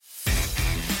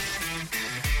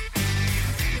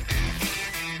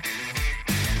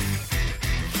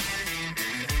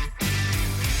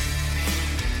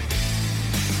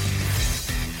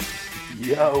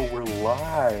Yo, we're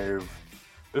live.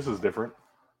 This is different.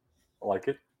 I like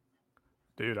it.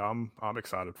 Dude, I'm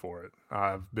excited for it.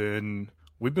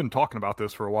 We've been talking about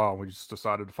this for a while. We just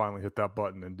decided to finally hit that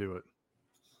button and do it.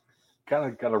 Kind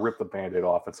of got to rip the band-aid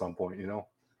off at some point,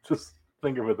 Just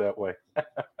think of it that way.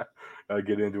 Gotta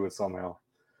get into it somehow.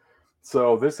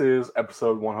 So this is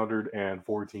episode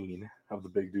 114 of the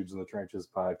Big Dudes in the Trenches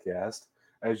podcast.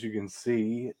 As you can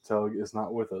see, Tug is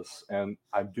not with us, and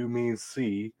I do mean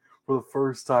see for the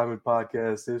first time in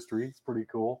podcast history. It's pretty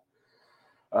cool.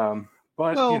 But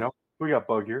Well, we got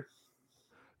Bug here.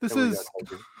 This And we is got Tug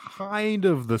here. kind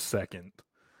of the second.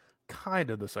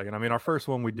 I mean, our first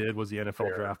one we did was the NFL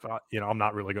Fair. draft. I'm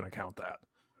not really going to count that.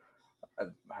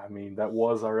 I mean, that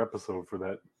was our episode for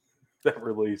that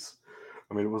release.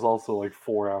 I mean, it was also like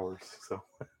 4 hours, so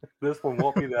this one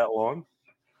won't be that long.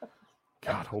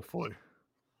 God, hopefully.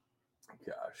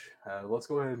 Gosh, let's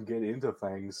go ahead and get into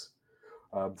things.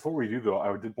 Before we do, though,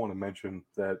 I did want to mention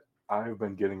that I've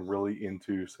been getting really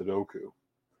into Sudoku,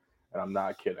 and I'm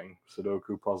not kidding.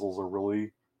 Sudoku puzzles are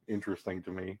really interesting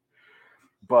to me.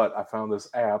 But I found this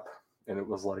app, and it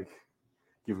was like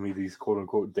giving me these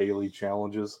quote-unquote daily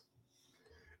challenges.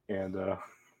 And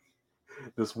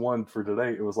this one for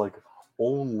today, it was like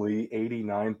only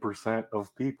 89%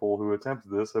 of people who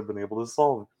attempted this have been able to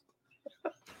solve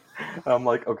it. I'm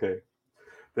like, okay,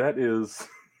 that is...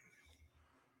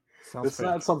 It's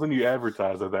not something you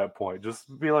advertise at that point.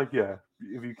 Just be like, yeah,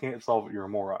 if you can't solve it, you're a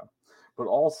moron. But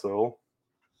also,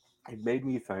 it made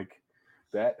me think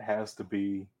that has to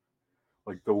be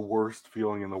like the worst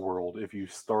feeling in the world if you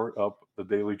start up the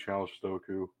daily challenge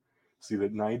Sudoku, see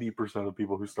that 90% of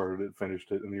people who started it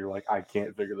finished it, and you're like, I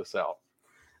can't figure this out.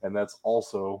 And that's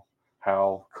also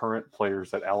how current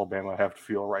players at Alabama have to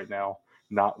feel right now,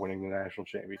 not winning the national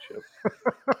championship.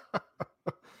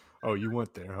 Oh, you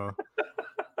went there, huh?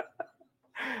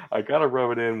 I gotta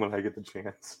rub it in when I get the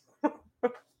chance.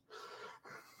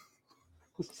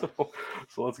 So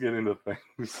let's get into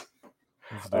things.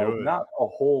 Not a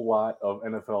whole lot of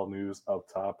NFL news up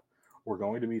top. We're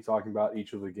going to be talking about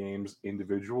each of the games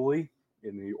individually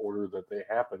in the order that they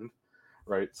happened,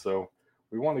 right? So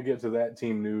we want to get to that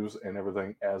team news and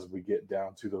everything as we get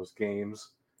down to those games.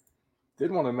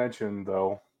 Did want to mention,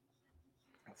 though,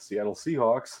 Seattle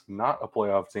Seahawks, not a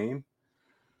playoff team,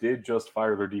 did just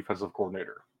fire their defensive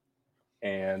coordinator.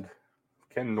 And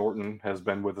Ken Norton has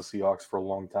been with the Seahawks for a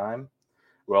long time.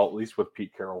 Well, at least with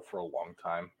Pete Carroll for a long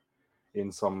time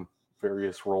in some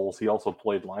various roles. He also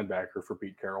played linebacker for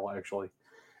Pete Carroll, actually.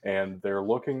 And they're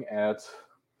looking at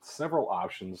several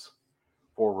options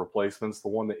for replacements. The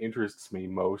one that interests me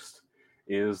most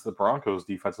is the Broncos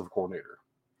defensive coordinator,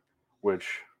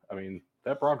 which, I mean,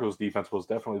 that Broncos defense was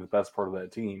definitely the best part of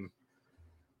that team.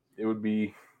 It would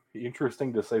be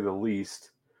interesting to say the least,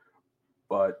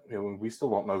 but we still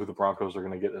don't know who the Broncos are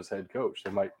going to get as head coach.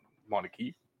 They might want to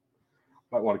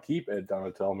keep Ed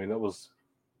Donatel. I mean, it was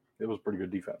pretty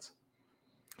good defense.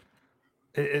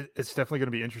 It's definitely going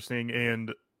to be interesting,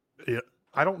 and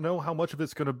I don't know how much of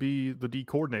it's going to be the D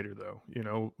coordinator,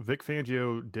 though. Vic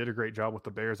Fangio did a great job with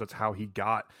the Bears. That's how he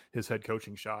got his head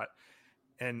coaching shot.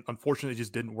 And unfortunately, it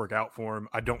just didn't work out for him.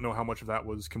 I don't know how much of that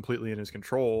was completely in his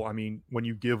control. I mean, when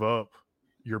you give up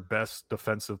your best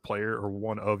defensive player or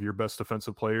one of your best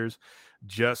defensive players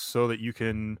just so that you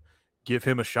can give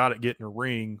him a shot at getting a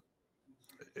ring,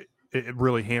 it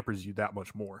really hampers you that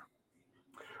much more.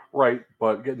 Right,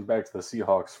 but getting back to the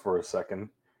Seahawks for a second,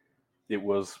 it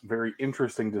was very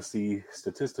interesting to see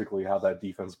statistically how that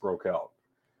defense broke out.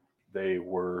 They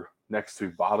were next to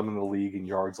bottom in the league in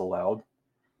yards allowed.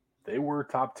 They were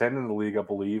top 10 in the league, I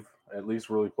believe, at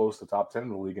least really close to top 10 in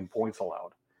the league in points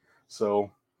allowed. So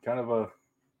kind of a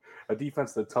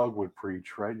defense that Tug would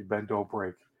preach, right? You bend, don't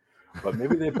break. But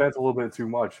maybe they bent a little bit too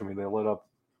much. I mean, they let up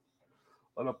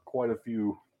quite a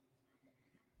few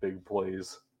big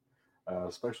plays,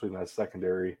 especially in that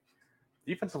secondary.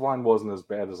 Defensive line wasn't as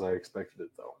bad as I expected it,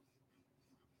 though.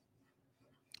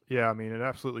 Yeah, I mean, it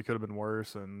absolutely could have been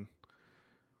worse. And,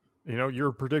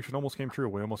 your prediction almost came true.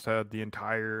 We almost had the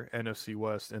entire NFC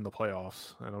West in the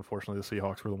playoffs. And unfortunately, the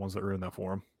Seahawks were the ones that ruined that for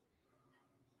them.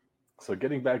 So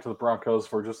getting back to the Broncos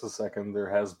for just a second, there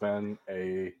has been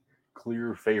a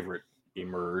clear favorite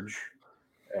emerge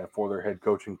for their head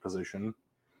coaching position.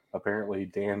 Apparently,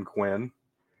 Dan Quinn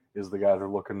is the guy they're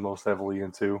looking most heavily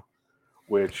into,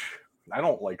 which I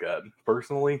don't like that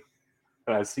personally.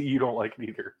 And I see you don't like it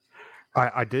either.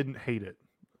 I didn't hate it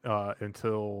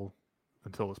until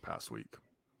this past week.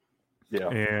 Yeah.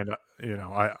 And,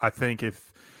 I think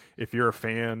if you're a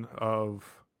fan of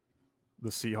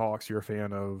the Seahawks, you're a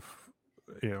fan of,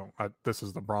 this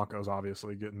is the Broncos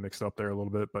obviously getting mixed up there a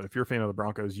little bit, but if you're a fan of the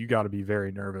Broncos, you got to be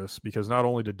very nervous because not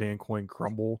only did Dan Quinn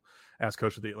crumble as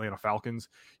coach of the Atlanta Falcons,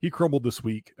 he crumbled this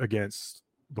week against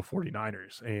the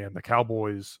 49ers and the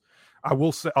Cowboys. I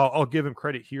will say, I'll give him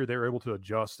credit here. They were able to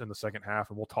adjust in the second half,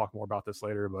 and we'll talk more about this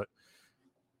later, but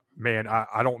man,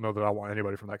 I don't know that I want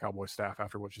anybody from that Cowboys staff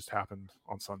after what just happened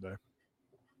on Sunday.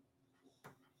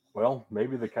 Well,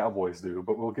 maybe the Cowboys do,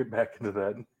 but we'll get back into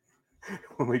that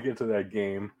when we get to that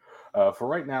game. For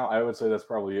right now, I would say that's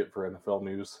probably it for NFL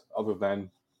news, other than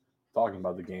talking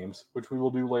about the games, which we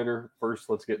will do later. First,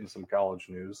 let's get into some college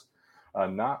news.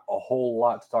 Not a whole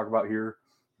lot to talk about here,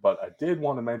 but I did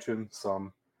want to mention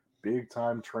some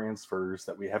big-time transfers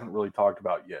that we haven't really talked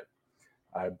about yet.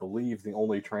 I believe the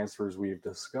only transfers we've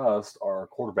discussed are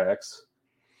quarterbacks,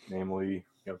 namely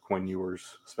Quinn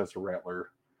Ewers, Spencer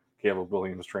Rattler, Caleb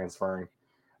Williams transferring.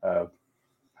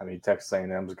 Texas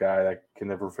A&M's guy, I can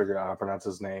never figure out how to pronounce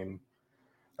his name.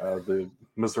 The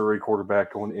Missouri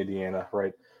quarterback going to Indiana,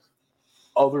 right?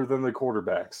 Other than the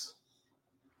quarterbacks,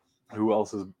 who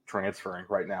else is transferring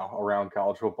right now around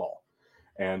college football?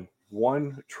 And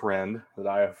one trend that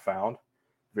I have found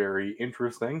very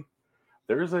interesting,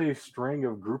 there's a string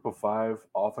of group of 5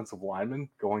 offensive linemen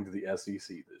going to the SEC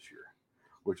this year,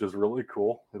 which is really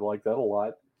cool. I like that a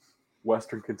lot.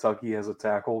 Western Kentucky has a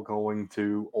tackle going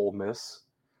to Ole Miss.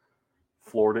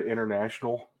 Florida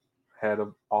International had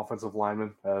an offensive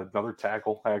lineman, another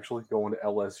tackle actually, going to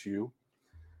LSU.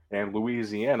 And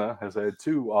Louisiana has had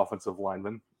 2 offensive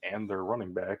linemen and their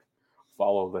running back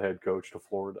follow the head coach to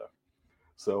Florida.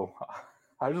 So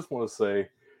I just want to say,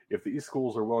 if these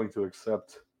schools are willing to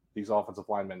accept these offensive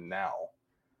linemen now,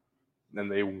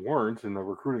 and they weren't in the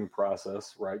recruiting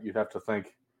process, right? You'd have to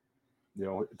think,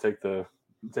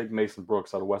 take Mason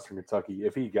Brooks out of Western Kentucky.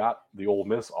 If he got the Ole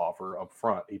Miss offer up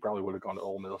front, he probably would have gone to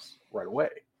Ole Miss right away.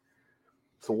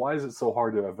 So why is it so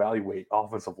hard to evaluate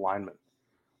offensive linemen?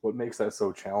 What makes that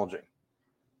so challenging?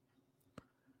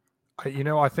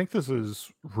 I think this is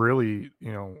really,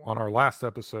 on our last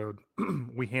episode,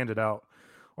 we handed out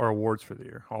our awards for the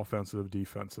year, offensive,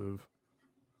 defensive,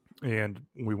 and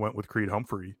we went with Creed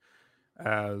Humphrey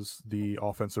as the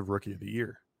offensive rookie of the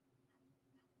year.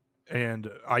 And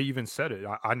I even said it.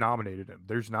 I nominated him.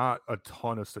 There's not a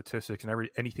ton of statistics, and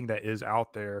anything that is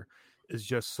out there is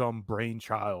just some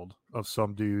brainchild of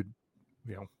some dude,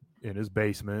 in his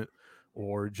basement,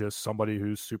 or just somebody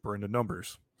who's super into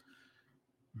numbers.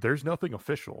 There's nothing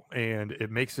official, and it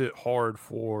makes it hard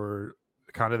for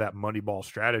kind of that Moneyball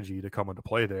strategy to come into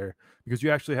play there, because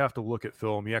you actually have to look at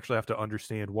film. You actually have to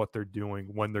understand what they're doing,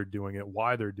 when they're doing it,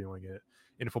 why they're doing it.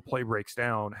 And if a play breaks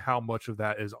down, how much of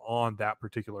that is on that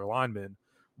particular lineman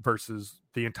versus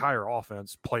the entire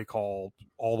offense play call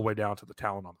all the way down to the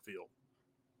talent on the field.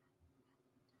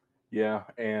 Yeah,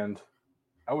 and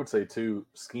I would say, too,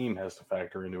 scheme has to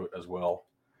factor into it as well.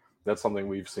 That's something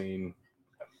we've seen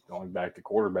going back to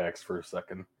quarterbacks for a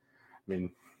second. I mean,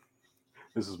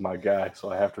 this is my guy, so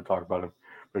I have to talk about him.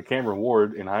 But Cameron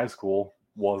Ward in high school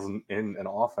wasn't in an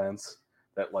offense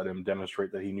that let him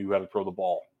demonstrate that he knew how to throw the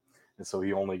ball. And so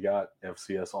he only got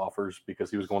FCS offers because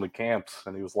he was going to camps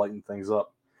and he was lighting things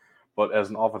up. But as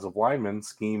an offensive lineman,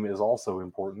 scheme is also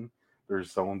important.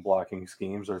 There's zone blocking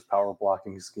schemes. There's power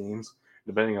blocking schemes.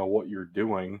 Depending on what you're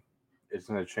doing, it's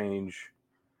going to change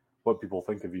what people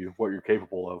think of you, what you're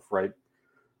capable of, right?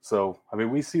 So,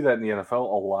 we see that in the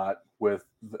NFL a lot with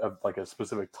like a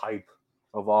specific type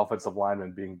of offensive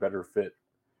lineman being better fit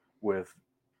with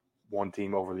one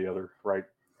team over the other, right?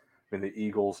 The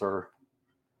Eagles are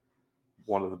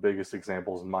one of the biggest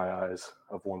examples in my eyes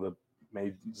of one of the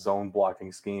main zone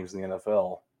blocking schemes in the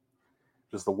NFL.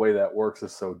 Just the way that works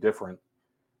is so different.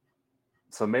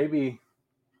 So maybe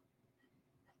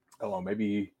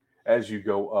as you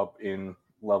go up in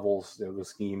levels, the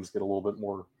schemes get a little bit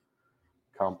more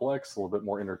complex, a little bit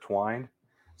more intertwined.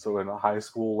 So in a high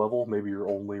school level, maybe you're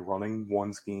only running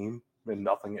one scheme and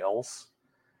nothing else,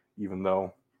 even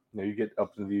though you get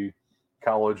up to the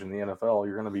college and the NFL,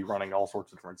 you're going to be running all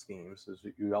sorts of different schemes.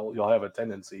 You'll have a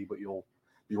tendency, but you'll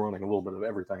be running a little bit of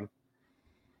everything.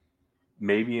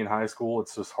 Maybe in high school,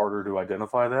 it's just harder to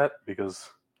identify that because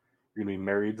you're going to be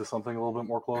married to something a little bit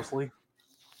more closely.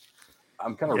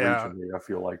 I'm kind of reaching here, I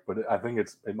feel like, but I think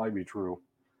it might be true.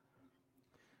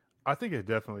 I think it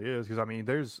definitely is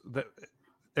because,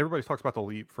 everybody talks about the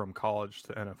leap from college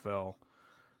to NFL.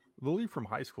 The leap from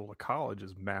high school to college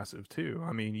is massive too.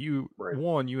 You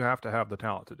have to have the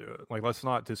talent to do it. Like, let's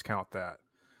not discount that.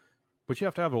 But you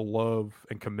have to have a love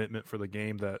and commitment for the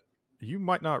game that you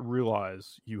might not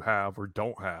realize you have or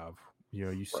don't have.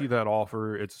 You see that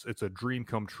offer, it's a dream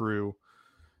come true.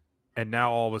 And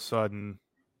now all of a sudden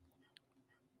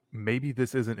maybe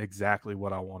this isn't exactly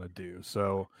what I want to do.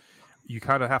 So you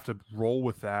kind of have to roll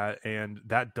with that, and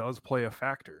that does play a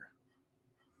factor.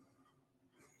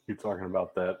 You're talking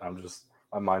about that.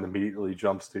 My mind immediately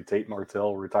jumps to Tate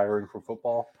Martell retiring from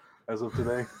football as of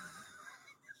today.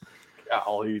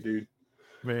 Golly, dude.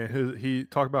 Man, he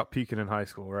talked about peaking in high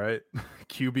school, right?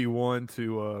 QB1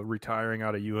 to retiring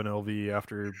out of UNLV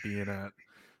after being at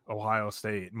Ohio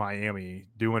State, Miami,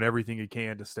 doing everything he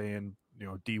can to stay in,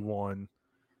 D1,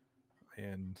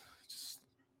 and just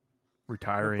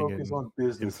retiring focus and on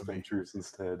business ventures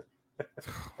instead.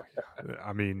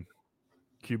 I mean,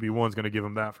 QB1's going to give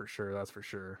him that for sure. That's for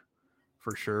sure.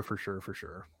 For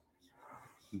sure.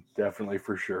 Definitely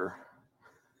for sure.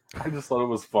 I just thought it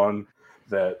was fun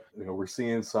that we're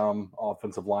seeing some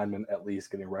offensive linemen at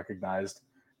least getting recognized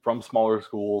from smaller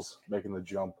schools, making the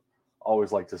jump.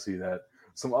 Always like to see that.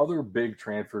 Some other big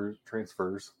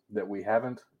transfers that we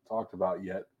haven't talked about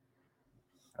yet.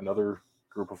 Another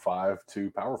group of 5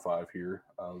 to Power 5 here.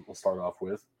 We'll start off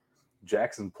with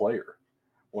Jackson Player,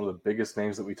 one of the biggest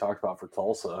names that we talked about for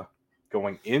Tulsa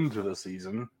going into the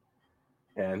season.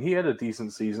 And he had a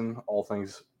decent season, all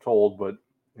things told, but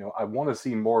I want to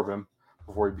see more of him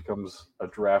before he becomes a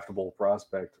draftable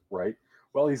prospect, right?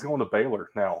 Well, he's going to Baylor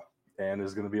now and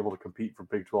is going to be able to compete for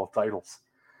Big 12 titles.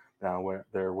 Now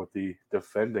they're with the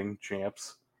defending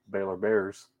champs, Baylor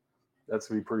Bears. That's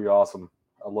going to be pretty awesome.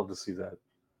 I'd love to see that.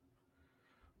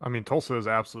 I mean, Tulsa has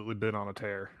absolutely been on a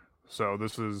tear. So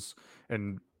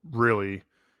and really,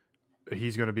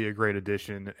 he's going to be a great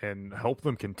addition and help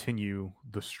them continue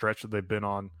the stretch that they've been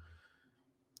on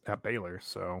at Baylor.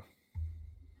 So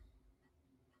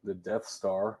the Death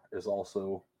Star is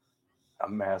also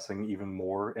amassing even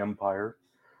more empire.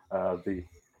 The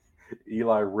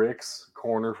Eli Ricks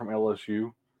corner from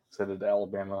LSU is headed to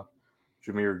Alabama.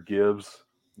 Jahmyr Gibbs,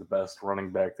 the best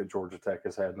running back that Georgia Tech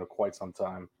has had in quite some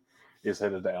time, is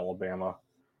headed to Alabama.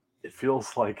 It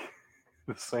feels like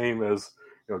the same as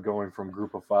going from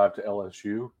Group of 5 to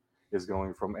LSU is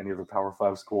going from any other Power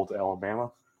 5 school to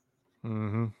Alabama.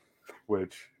 Mm-hmm.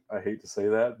 Which I hate to say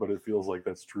that, but it feels like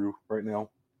that's true right now.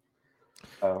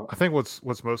 I think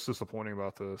what's most disappointing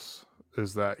about this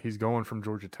is that he's going from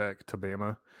Georgia Tech to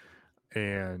Bama,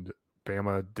 and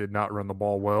Bama did not run the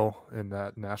ball well in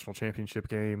that national championship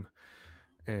game,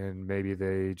 and maybe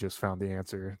they just found the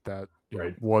answer that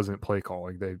wasn't play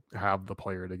calling. They have the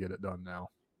player to get it done now.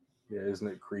 Yeah, isn't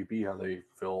it creepy how they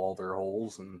fill all their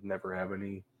holes and never have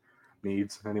any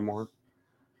needs anymore?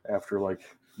 After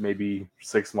maybe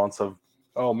 6 months of,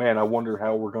 oh man, I wonder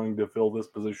how we're going to fill this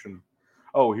position.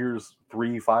 Oh, here's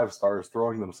 3 5-stars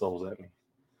throwing themselves at me.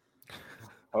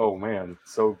 Oh man,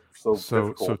 so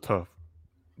difficult. So tough.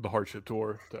 The hardship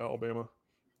tour to Alabama.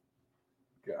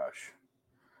 Gosh.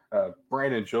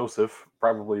 Brandon Joseph,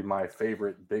 probably my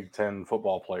favorite Big Ten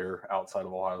football player outside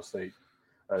of Ohio State,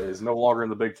 is no longer in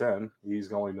the Big Ten. He's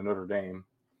going to Notre Dame.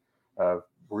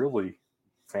 Really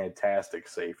fantastic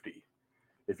safety.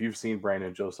 If you've seen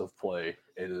Brandon Joseph play,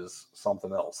 it is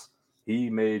something else. He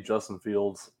made Justin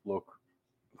Fields look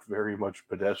very much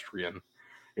pedestrian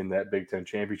in that Big Ten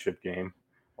championship game,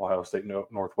 Ohio State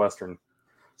Northwestern.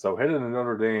 So headed to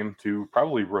Notre Dame to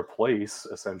probably replace,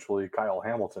 essentially, Kyle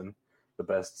Hamilton, the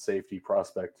best safety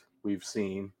prospect we've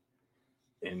seen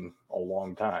in a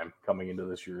long time coming into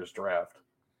this year's draft.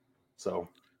 So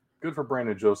good for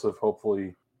Brandon Joseph.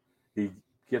 Hopefully he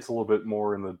gets a little bit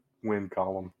more in the win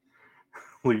column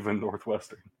leaving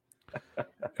Northwestern.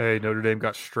 Hey, Notre Dame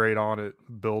got straight on it,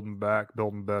 building back,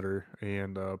 building better,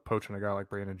 and poaching a guy like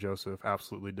Brandon Joseph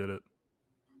absolutely did it.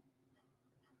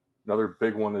 Another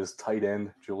big one is tight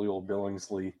end Jaleel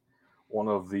Billingsley, one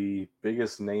of the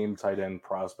biggest name tight end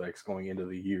prospects going into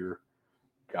the year.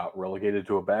 Got relegated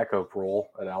to a backup role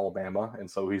at Alabama, and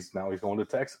so he's going to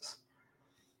Texas.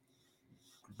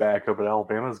 Backup at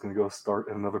Alabama is going to go start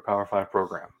in another Power 5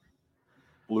 program.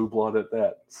 Blue blood at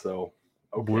that. So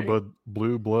okay.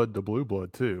 Blue blood to blue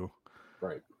blood too.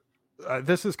 Right.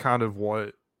 This is kind of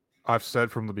what I've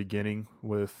said from the beginning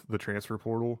with the transfer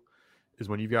portal is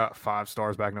when you've got 5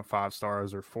 stars backing up 5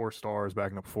 stars or 4 stars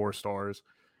backing up 4 stars.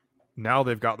 Now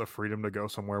they've got the freedom to go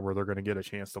somewhere where they're going to get a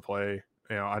chance to play.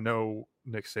 I know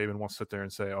Nick Saban wants to sit there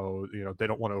and say, they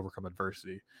don't want to overcome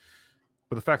adversity.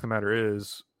 But the fact of the matter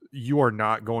is, you are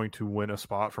not going to win a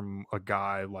spot from a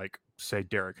guy like, say,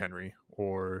 Derrick Henry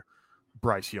or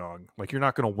Bryce Young. You're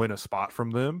not going to win a spot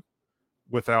from them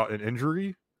without an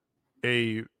injury,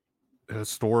 a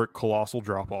historic, colossal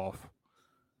drop-off.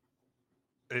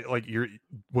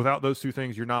 Without those two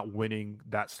things, you're not winning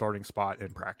that starting spot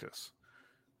in practice.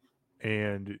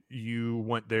 and you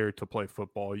went there to play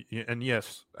football, and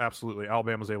yes, absolutely,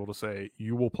 Alabama's able to say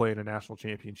you will play in a national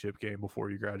championship game before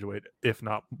you graduate, if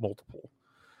not multiple.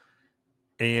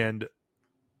 And,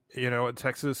 at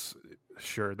Texas,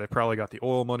 sure, they probably got the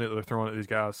oil money that they're throwing at these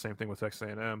guys. Same thing with Texas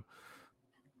A&M.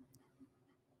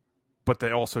 But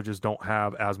they also just don't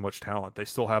have as much talent. They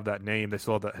still have that name. They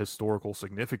still have that historical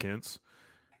significance.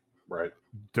 Right.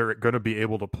 They're going to be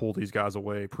able to pull these guys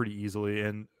away pretty easily,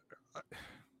 and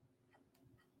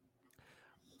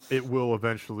it will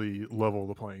eventually level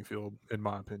the playing field, in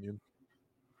my opinion.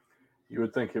 You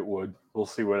would think it would. We'll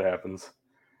see what happens.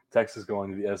 Texas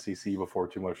going to the SEC before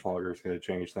too much longer is going to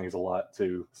change things a lot,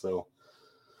 too. So,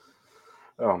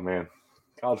 oh, man.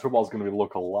 College football is going to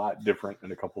look a lot different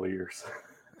in a couple of years.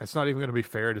 It's not even going to be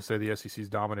fair to say the SEC is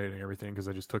dominating everything because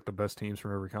they just took the best teams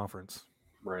from every conference.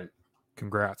 Right.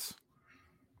 Congrats.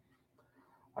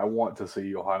 I want to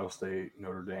see Ohio State,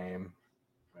 Notre Dame.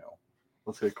 Well,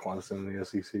 let's get Clemson in the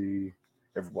SEC.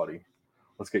 Everybody.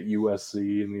 Let's get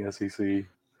USC in the SEC.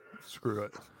 Screw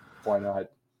it. Why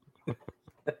not?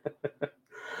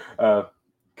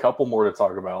 Couple more to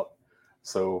talk about.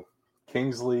 So,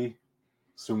 Kingsley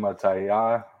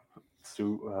Sumataya.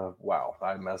 Wow,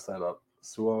 I messed that up.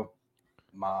 Suamataya.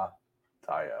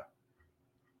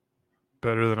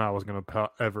 Better than I was going to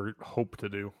ever hope to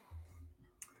do.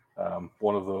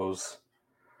 One of those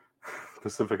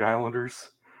Pacific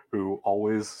Islanders who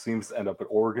always seems to end up at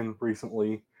Oregon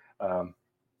recently,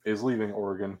 is leaving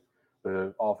Oregon.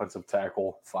 The offensive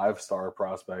tackle, 5-star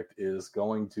prospect, is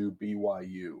going to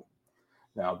BYU.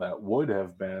 Now, that would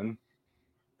have been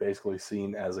basically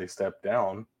seen as a step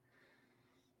down.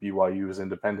 BYU is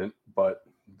independent, but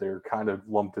they're kind of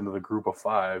lumped into the group of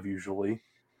 5 usually.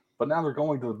 But now they're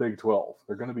going to the Big 12.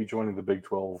 They're going to be joining the Big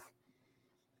 12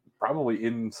 probably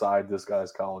inside this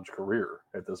guy's college career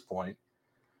at this point.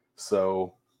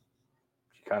 So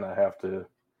you kind of have to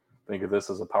think of this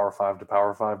as a Power 5 to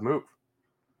Power 5 move.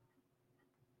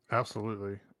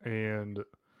 Absolutely. And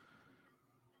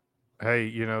hey,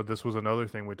 this was another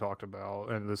thing we talked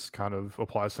about, and this kind of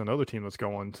applies to another team that's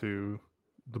going to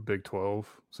the Big 12,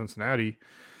 Cincinnati.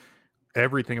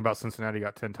 Everything about Cincinnati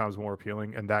got 10 times more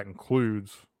appealing, and that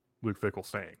includes Luke Fickell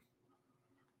staying.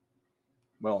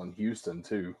 Well, in Houston,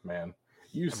 too, man.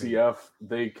 UCF,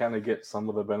 they kind of get some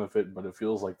of the benefit, but it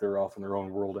feels like they're off in their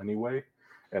own world anyway.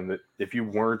 And that if you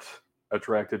weren't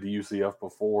attracted to UCF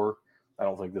before, I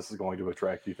don't think this is going to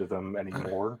attract you to them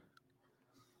anymore.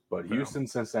 But Houston,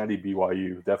 Cincinnati,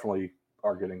 BYU definitely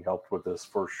are getting helped with this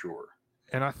for sure.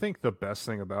 And I think the best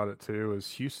thing about it, too, is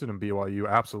Houston and BYU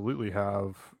absolutely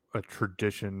have a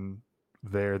tradition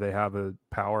there. They have a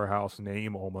powerhouse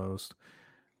name almost.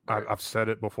 Right. I've said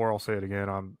it before. I'll say it again.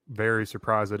 I'm very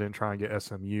surprised they didn't try and get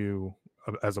SMU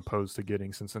as opposed to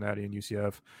getting Cincinnati and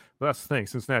UCF. But that's the thing.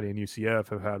 Cincinnati and UCF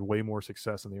have had way more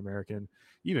success in the American.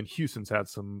 Even Houston's had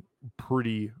some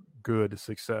pretty good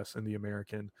success in the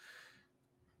American.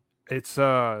 It's,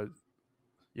 we're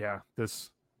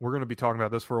going to be talking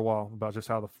about this for a while, about just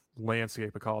how the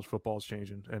landscape of college football is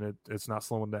changing, and it's not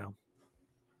slowing down.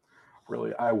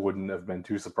 Really, I wouldn't have been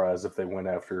too surprised if they went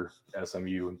after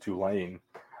SMU and Tulane.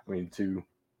 I mean, two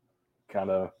kind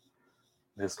of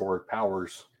historic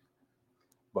powers.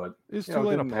 But is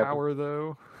Tulane a power,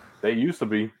 though? They used to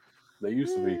be.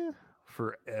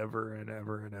 Forever and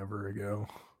ever and ever ago.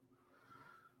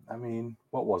 I mean,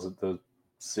 what was it? The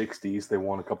 60s, they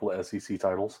won a couple of SEC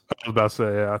titles. I was about to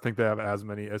say, I think they have as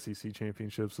many SEC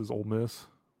championships as Ole Miss.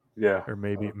 Yeah. Or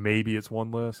maybe it's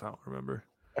one less. I don't remember.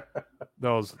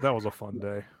 That was a fun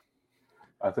day.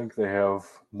 I think they have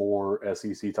more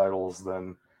SEC titles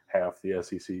than half the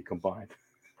SEC combined.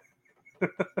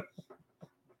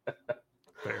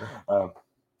 Fair.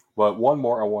 But one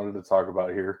more I wanted to talk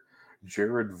about here.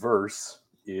 Jared Verse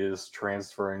is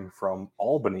transferring from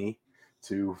Albany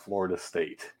to Florida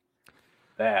State.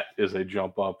 That is a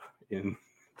jump up in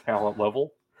talent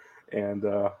level, and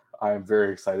I am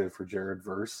very excited for Jared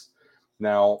Verse.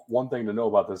 Now, one thing to know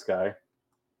about this guy,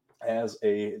 as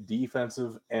a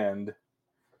defensive end,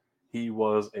 he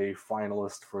was a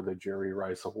finalist for the Jerry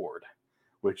Rice Award,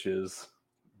 which is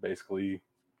basically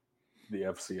the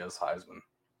FCS Heisman.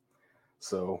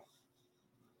 So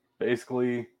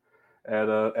basically at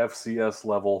a FCS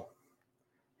level,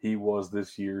 he was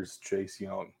this year's Chase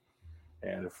Young.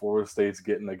 And if Florida State's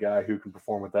getting a guy who can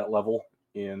perform at that level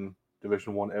in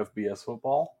Division I FBS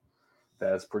football,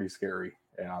 that's pretty scary.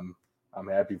 And I'm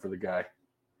happy for the guy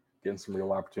getting some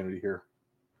real opportunity here.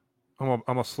 I'm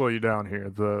gonna slow you down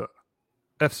here. The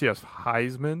FCS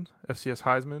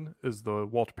Heisman is the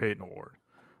Walter Payton Award.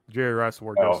 The Jerry Rice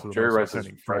Award goes to the Jerry most Rice is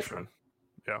outstanding freshman.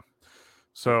 Yeah.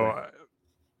 So okay.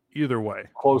 either way,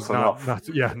 close enough.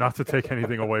 Not to take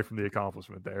anything away from the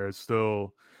accomplishment there. It's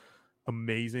still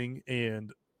amazing,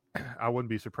 and I wouldn't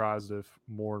be surprised if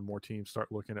more and more teams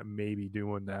start looking at maybe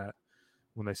doing that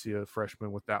when they see a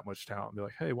freshman with that much talent and be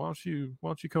like, hey, why don't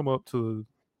you come up to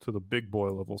the big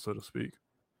boy level, so to speak.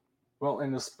 Well,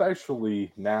 and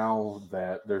especially now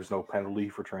that there's no penalty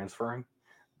for transferring,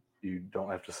 you don't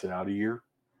have to sit out a year,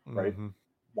 right? Mm-hmm.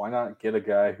 Why not get a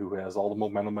guy who has all the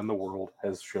momentum in the world,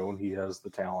 has shown he has the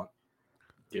talent,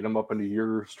 get him up into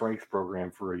your strength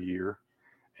program for a year,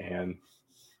 and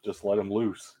just let him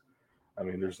loose? I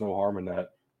mean, there's no harm in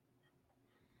that.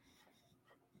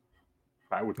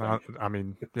 I would think. I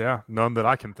mean, yeah, none that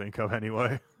I can think of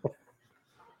anyway.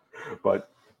 But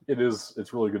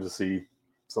it's really good to see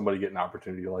somebody get an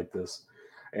opportunity like this.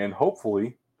 And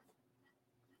hopefully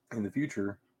in the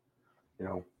future,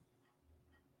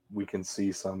 we can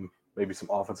see maybe some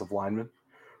offensive linemen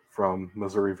from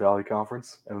Missouri Valley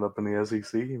Conference end up in the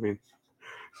SEC. I mean,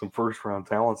 some first round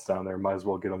talents down there, might as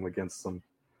well get them against some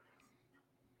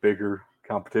bigger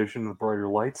competition with brighter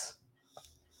lights.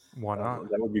 Why not?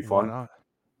 That would be fun. Why not?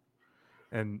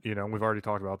 And, we've already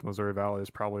talked about the Missouri Valley is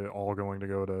probably all going to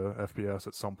go to FBS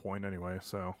at some point anyway.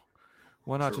 So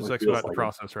why not just expedite the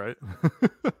process, right?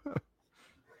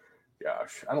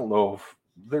 Gosh, I don't know if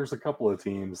there's a couple of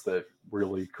teams that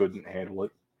really couldn't handle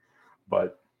it,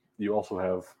 but you also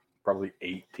have probably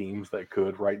 8 teams that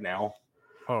could right now.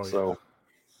 Oh, so yeah.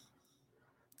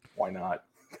 Why not?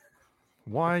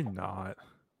 Why not?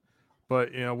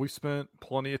 But, we spent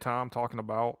plenty of time talking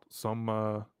about some,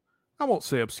 I won't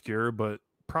say obscure, but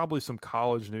probably some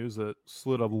college news that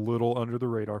slid a little under the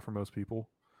radar for most people.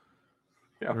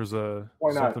 Yeah. There's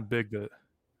something big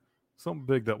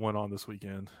that went on this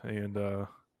weekend, and I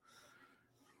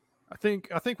think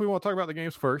we want to talk about the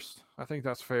games first. I think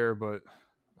that's fair, but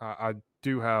I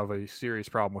do have a serious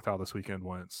problem with how this weekend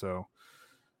went. So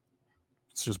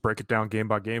let's just break it down game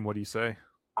by game. What do you say?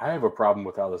 I have a problem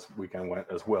with how this weekend went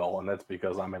as well, and that's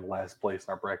because I'm in last place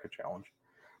in our bracket challenge.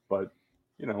 But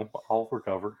I'll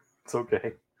recover. It's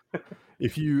okay.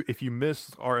 If you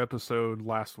missed our episode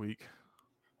last week,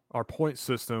 our point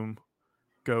system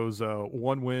goes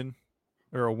one win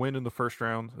or a win in the first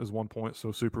round is 1 point,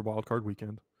 so super wild card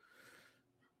weekend.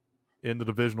 In the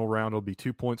divisional round, it'll be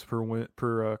 2 points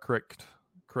per correct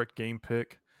game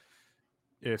pick.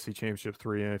 AFC Championship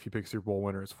 3, and if you pick Super Bowl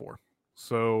winner, it's 4.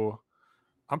 So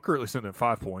I'm currently sitting at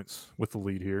 5 points with the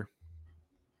lead here.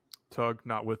 Tug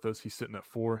not with us; he's sitting at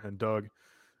 4, and Doug,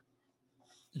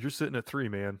 you're sitting at 3,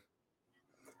 man.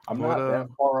 I'm not that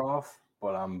far off,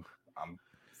 but I'm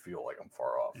feel like I'm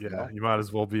far off. Yeah, you might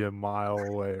as well be a mile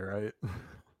away, right?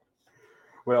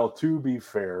 Well, to be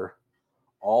fair,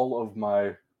 all of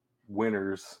my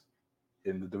winners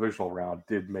in the divisional round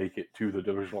did make it to the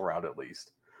divisional round at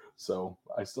least, so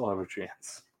I still have a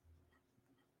chance.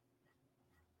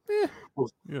 We'll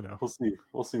see.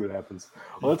 We'll see what happens.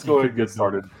 Well, let's go ahead and get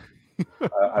started.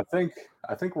 I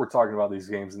think we're talking about these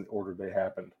games in the order they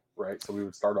happened, right? So we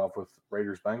would start off with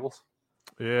Raiders Bengals.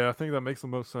 Yeah, I think that makes the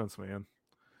most sense, man.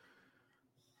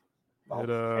 I'll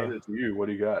hand it to you. What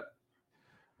do you got?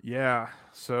 Yeah,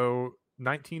 so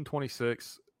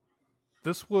 1926.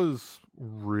 This was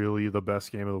really the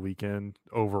best game of the weekend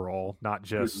overall, not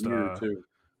just year too.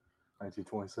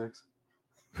 1926.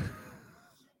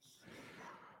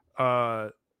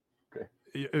 Okay.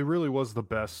 It really was the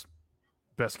best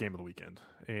game of the weekend,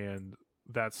 and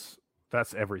that's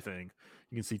everything.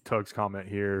 You can see Tug's comment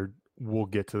here. We'll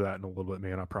get to that in a little bit,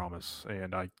 man, I promise.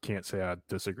 And I can't say I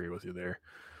disagree with you there.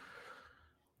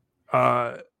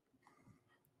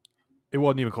 It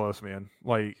wasn't even close, man.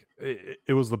 Like,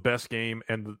 it was the best game,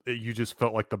 and you just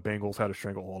felt like the Bengals had a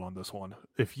stranglehold on this one.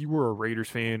 If you were a Raiders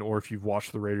fan, or if you've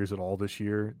watched the Raiders at all this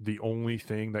year, the only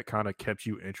thing that kind of kept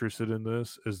you interested in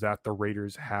this is that the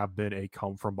Raiders have been a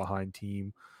come-from-behind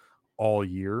team all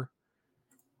year.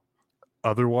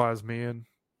 Otherwise, man,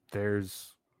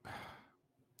 there's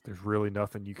really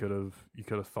nothing you could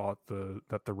have thought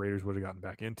that the Raiders would have gotten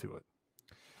back into it.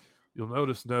 You'll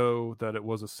notice, though, that it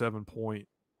was a 7-point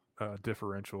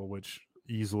differential, which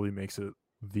easily makes it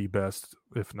the best,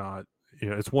 if not,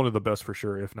 it's one of the best for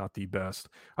sure, if not the best.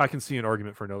 I can see an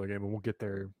argument for another game, and we'll get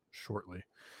there shortly.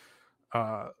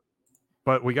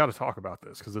 But we got to talk about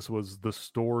this because this was the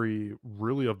story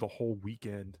really of the whole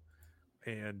weekend,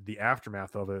 and the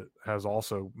aftermath of it has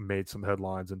also made some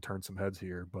headlines and turned some heads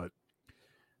here. But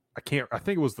I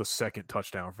think it was the second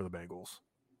touchdown for the Bengals.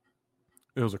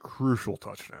 It was a crucial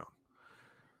touchdown.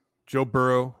 Joe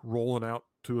Burrow rolling out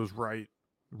to his right,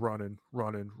 running,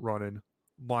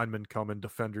 linemen coming,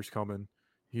 defenders coming.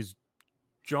 He's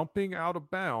jumping out of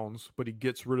bounds, but he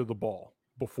gets rid of the ball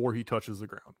before he touches the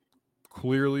ground.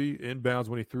 Clearly inbounds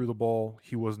when he threw the ball.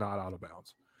 He was not out of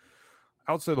bounds.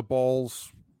 I would say the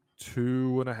ball's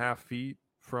 2.5 feet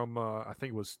from, I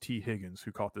think it was T. Higgins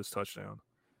who caught this touchdown.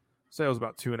 Say it was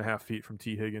about 2.5 feet from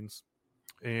T. Higgins.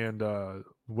 And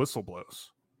whistle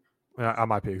blows. I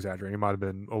might be exaggerating. It might have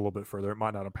been a little bit further. It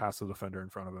might not have passed the defender in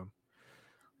front of him.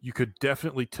 You could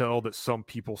definitely tell that some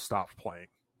people stopped playing.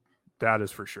 That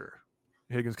is for sure.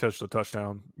 Higgins catches a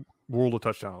touchdown, ruled a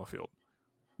touchdown on the field.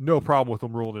 No problem with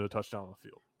him ruling it a touchdown on the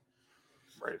field.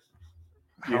 Right.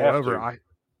 However,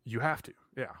 you have to.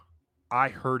 Yeah. I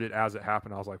heard it as it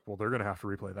happened. I was like, well, they're going to have to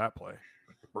replay that play.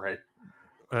 Right.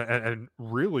 And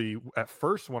really, at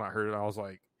first when I heard it, I was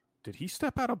like, did he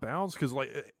step out of bounds? Because,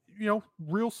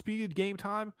 real speed game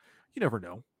time, you never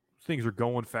know. Things are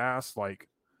going fast.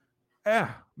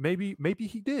 Maybe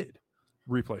he did.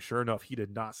 Replay. Sure enough, he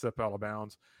did not step out of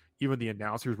bounds. Even the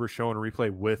announcers were showing a replay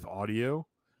with audio.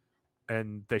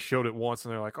 And they showed it once,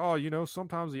 and they're like, oh,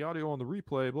 sometimes the audio on the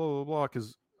replay, blah, blah, blah.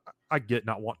 Because I get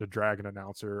not wanting to drag an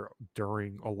announcer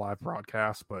during a live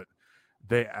broadcast, but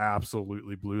they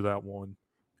absolutely blew that one.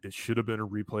 It should have been a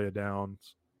replay of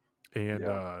downs. And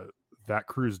that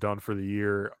crew's done for the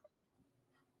year.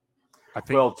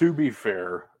 Well, to be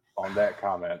fair on that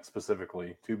comment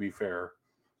specifically,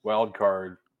 wild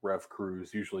card ref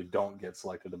crews usually don't get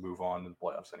selected to move on in the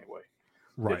playoffs anyway.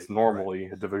 Right, it's normally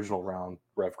a divisional round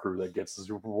ref crew that gets the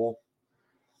Super Bowl.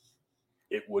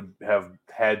 It would have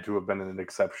had to have been an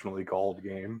exceptionally called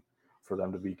game for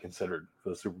them to be considered for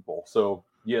the Super Bowl. So,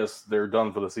 yes, they're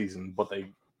done for the season, but they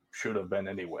should have been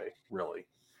anyway, really.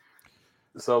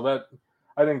 So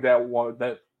I think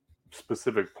that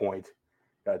specific point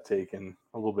got taken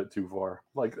a little bit too far.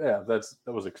 That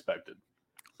was expected.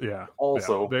 Yeah.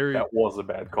 Also, that was a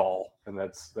bad call, and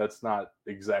that's not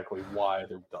exactly why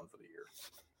they're done for the year.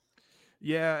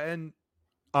 Yeah, and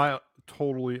I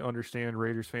totally understand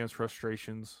Raiders fans'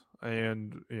 frustrations,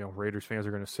 and Raiders fans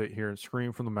are going to sit here and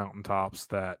scream from the mountaintops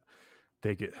that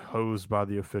they get hosed by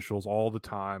the officials all the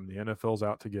time. The NFL's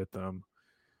out to get them.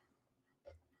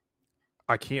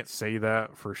 I can't say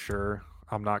that for sure.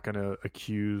 I'm not going to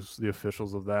accuse the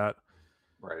officials of that.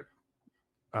 Right.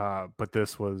 But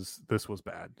this was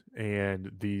bad,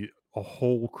 and a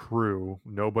whole crew,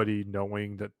 nobody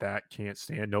knowing that can't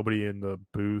stand, nobody in the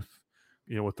booth,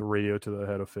 with the radio to the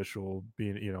head official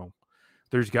being,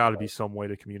 there's got to be some way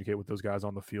to communicate with those guys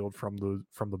on the field from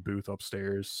the booth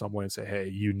upstairs, some way and say, hey,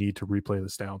 you need to replay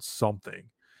this down, something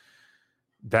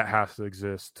that has to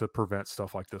exist to prevent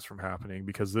stuff like this from happening,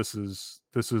 because this is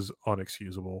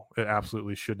unexcusable. It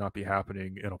absolutely should not be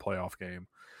happening in a playoff game.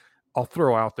 I'll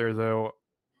throw out there though,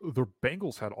 the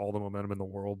Bengals had all the momentum in the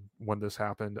world when this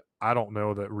happened. I don't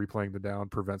know that replaying the down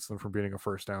prevents them from getting a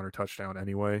first down or touchdown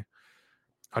anyway.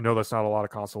 I know that's not a lot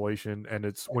of consolation, and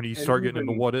it's when you start getting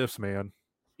into what ifs, man.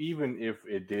 Even if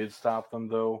it did stop them,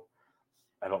 though,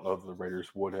 I don't know if the Raiders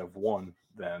would have won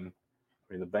then.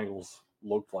 I mean, the Bengals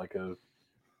looked like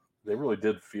they really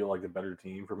did feel like the better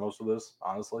team for most of this,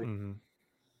 honestly. Mm-hmm.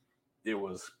 It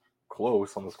was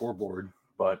close on the scoreboard,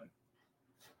 but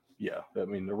yeah, I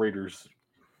mean, the Raiders,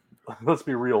 let's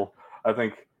be real, I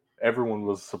think everyone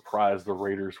was surprised the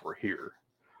Raiders were here.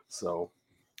 So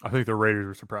I think the Raiders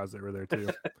were surprised they were there too.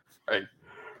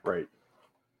 Right.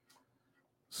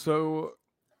 So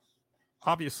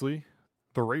obviously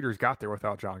the Raiders got there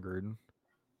without John Gruden.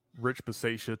 Rich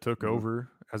Bisaccia took over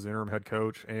as interim head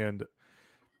coach, and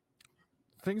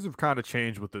things have kind of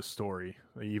changed with this story,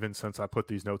 even since I put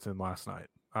these notes in last night.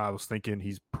 I was thinking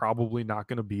he's probably not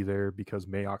going to be there because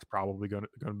Mayock's probably going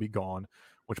to be gone,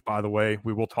 which, by the way,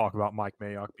 we will talk about Mike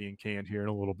Mayock being canned here in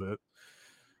a little bit.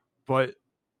 But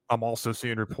I'm also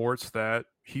seeing reports that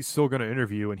he's still going to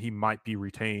interview and he might be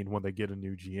retained when they get a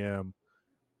new GM.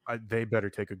 They better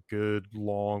take a good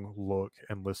long look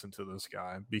and listen to this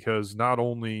guy, because not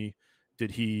only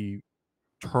did he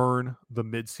turn the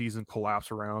midseason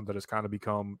collapse around that has kind of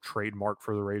become trademark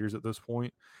for the Raiders at this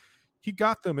point, he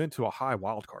got them into a high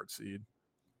wild card seed.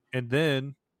 And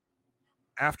then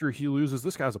after he loses,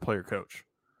 this guy's a player coach.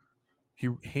 He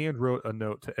hand wrote a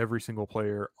note to every single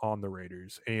player on the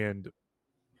Raiders. And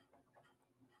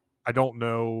I don't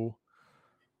know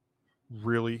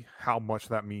really how much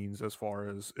that means as far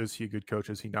as, is he a good coach?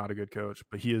 Is he not a good coach?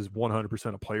 But he is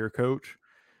 100% a player coach.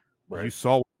 Right. You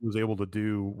saw what he was able to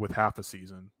do with half a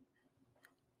season.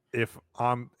 If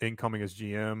I'm incoming as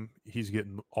GM, he's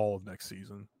getting all of next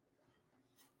season.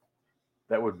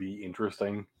 That would be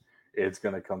interesting. It's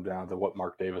going to come down to what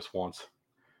Mark Davis wants.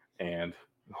 And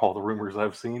all the rumors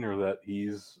I've seen are that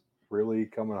he's really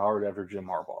coming hard after Jim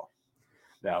Harbaugh.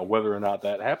 Now, whether or not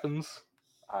that happens,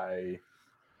 I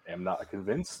am not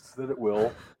convinced that it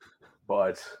will.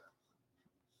 But,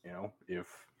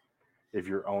 if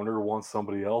your owner wants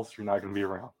somebody else, you're not going to be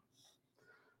around.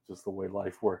 Just the way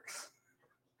life works.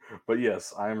 But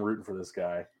yes, I'm rooting for this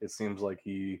guy. It seems like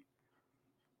he,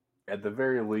 at the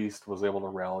very least, was able to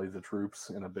rally the troops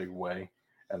in a big way.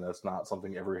 And that's not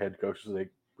something every head coach is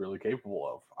really capable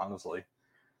of, honestly.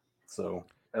 So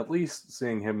at least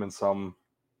seeing him in some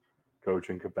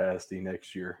coaching capacity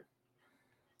next year,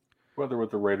 whether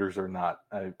with the Raiders or not,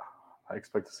 I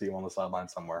expect to see him on the sideline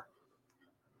somewhere.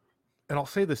 And I'll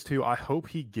say this too. I hope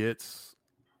he gets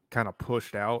kind of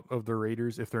pushed out of the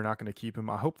Raiders if they're not going to keep him.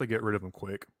 I hope they get rid of him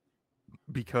quick,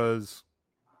 because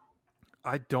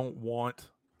I don't want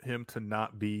him to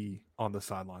not be on the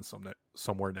sideline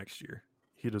somewhere next year.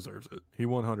 He deserves it. He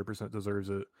 100% deserves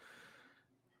it.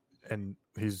 And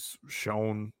he's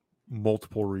shown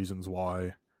multiple reasons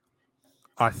why.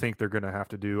 I think they're going to have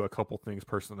to do a couple things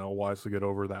personnel-wise to get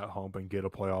over that hump and get a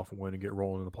playoff win and get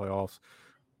rolling in the playoffs.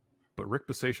 But Rick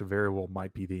Bisaccia very well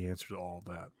might be the answer to all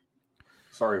of that.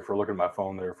 Sorry for looking at my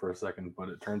phone there for a second, but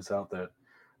it turns out that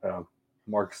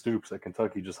Mark Stoops at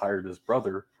Kentucky just hired his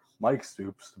brother, Mike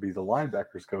Stoops, to be the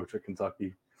linebackers coach at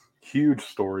Kentucky. Huge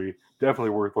story.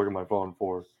 Definitely worth looking at my phone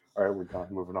for. All right, we're done.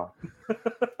 Moving on.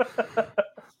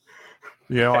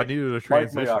 I needed a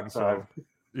transition. So,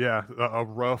 yeah, a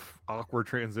rough, awkward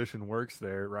transition works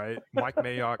there, right? Mike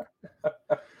Mayock,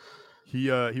 he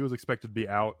was expected to be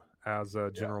out as a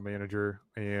general manager,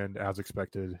 and as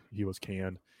expected, he was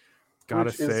canned.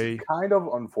 Which is kind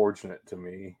of unfortunate to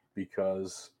me,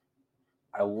 because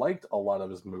I liked a lot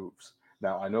of his moves.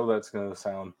 Now, I know that's going to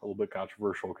sound a little bit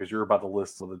controversial because you're about to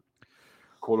list the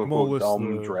quote-unquote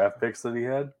dumb draft picks that he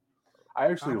had. I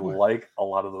actually like a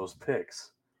lot of those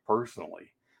picks,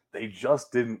 personally. They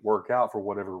just didn't work out for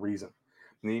whatever reason.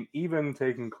 I mean, even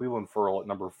taking Clelin Ferrell at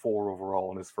number 4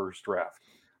 overall in his first draft,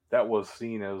 that was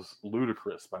seen as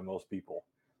ludicrous by most people.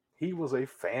 He was a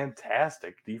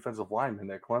fantastic defensive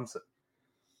lineman at Clemson.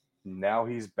 Now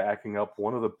he's backing up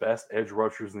one of the best edge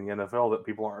rushers in the NFL that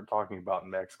people aren't talking about in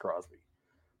Max Crosby.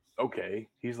 Okay,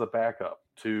 he's the backup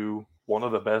to one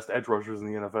of the best edge rushers in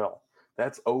the NFL.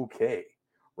 That's okay,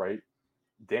 right?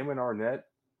 Damon Arnett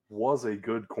was a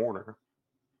good corner.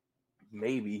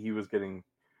 Maybe he was getting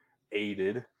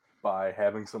aided by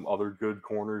having some other good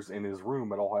corners in his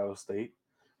room at Ohio State,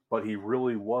 but he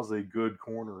really was a good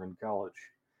corner in college.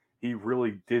 He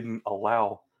really didn't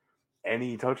allow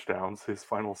any touchdowns his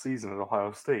final season at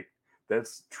Ohio State.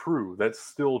 That's true. That's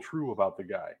still true about the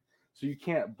guy. So you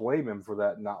can't blame him for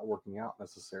that not working out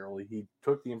necessarily. He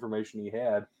took the information he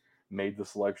had, made the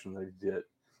selection that he did.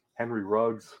 Henry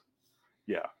Ruggs,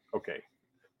 yeah, okay.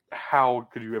 How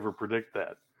could you ever predict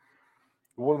that?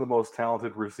 One of the most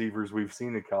talented receivers we've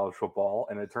seen in college football,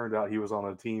 and it turned out he was on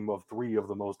a team of 3 of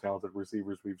the most talented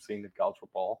receivers we've seen in college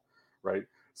football, right?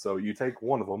 So you take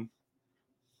one of them,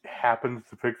 happened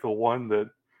to pick the one that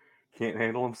can't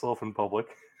handle himself in public,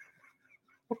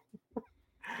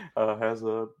 has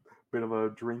a bit of a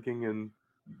drinking and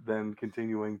then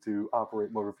continuing to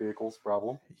operate motor vehicles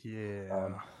problem. Yeah.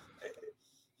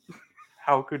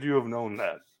 How could you have known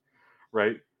that,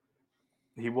 right?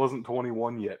 He wasn't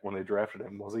 21 yet when they drafted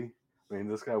him, was he? I mean,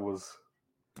 this guy was...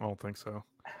 I don't think so.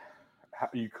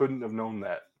 You couldn't have known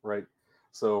that, right?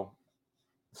 So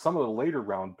some of the later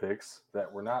round picks that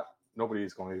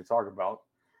nobody's going to talk about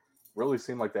really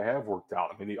seem like they have worked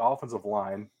out. I mean, the offensive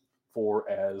line, for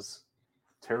as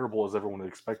terrible as everyone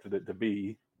expected it to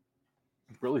be,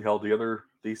 really held together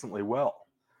decently well.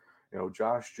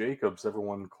 Josh Jacobs,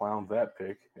 everyone clowned that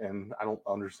pick, and I don't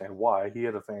understand why. He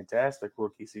had a fantastic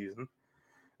rookie season.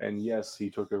 And yes,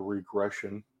 he took a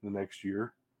regression the next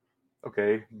year.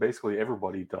 Okay, basically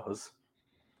everybody does.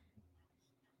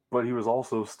 But he was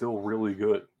also still really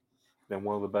good and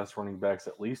one of the best running backs,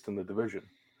 at least in the division.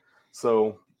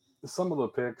 So some of the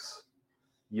picks,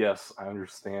 yes, I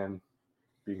understand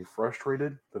being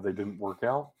frustrated that they didn't work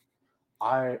out.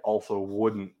 I also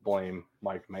wouldn't blame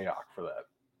Mike Mayock for that.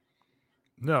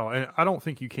 No, and I don't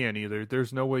think you can either.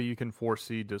 There's no way you can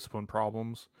foresee discipline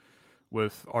problems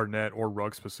with Arnett or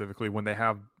Ruggs specifically when they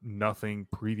have nothing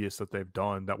previous that they've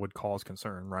done that would cause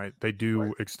concern, right? They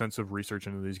do extensive research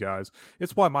into these guys.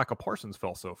 It's why Micah Parsons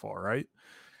fell so far, right?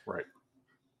 Right.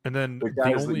 And then the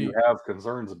guys that you have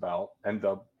concerns about end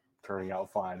up turning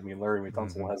out fine. I mean, Larry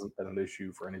Tunsil hasn't been an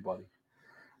issue for anybody,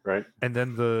 right? And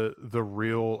then the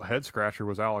real head scratcher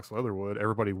was Alex Leatherwood.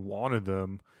 Everybody wanted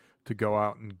them to go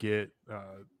out and get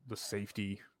the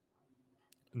safety.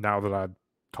 Now that I'm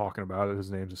talking about it,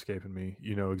 his name's escaping me.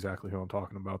 You know exactly who I'm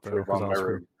talking about,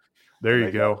 though. There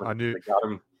you go. I knew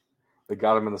they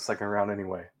got him in the second round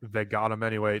anyway. They got him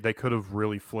anyway. They could have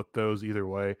really flipped those either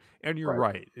way. And you're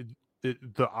right.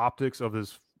 the optics of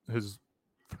his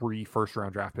 3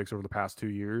 first-round draft picks over the past 2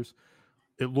 years,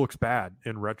 it looks bad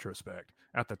in retrospect.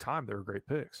 At the time, they were great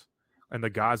picks. And the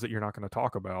guys that you're not going to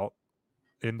talk about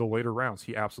in the later rounds,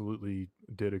 he absolutely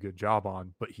did a good job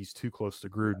on, but he's too close to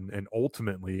Gruden. And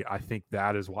ultimately, I think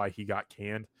that is why he got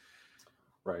canned.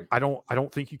 Right. I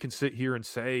don't think you can sit here and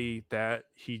say that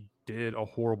he did a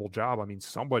horrible job. I mean,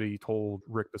 somebody told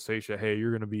Rick Bisaccia, hey,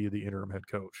 you're going to be the interim head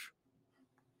coach.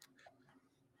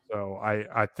 So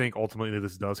I think ultimately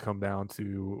this does come down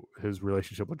to his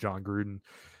relationship with John Gruden.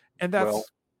 And that's... Well,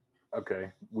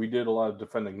 okay. We did a lot of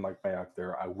defending Mike Mayock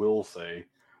there. I will say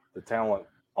the talent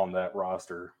on that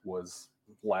roster was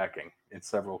lacking in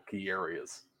several key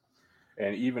areas.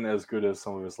 And even as good as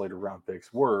some of his later round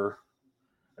picks were,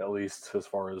 at least as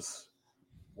far as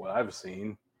what I've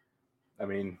seen, I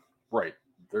mean, right,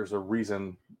 there's a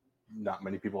reason not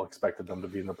many people expected them to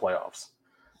be in the playoffs.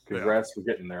 Congrats for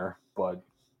getting there, but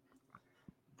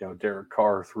Derek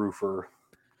Carr threw for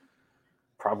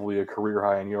probably a career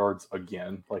high in yards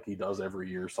again, like he does every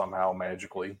year somehow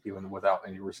magically, even without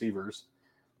any receivers.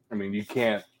 I mean, you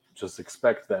can't just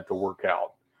expect that to work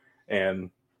out.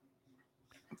 And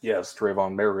yes,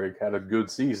 Trayvon Merrick had a good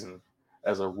season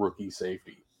as a rookie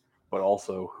safety, but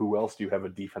also who else do you have a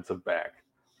defensive back?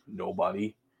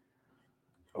 Nobody.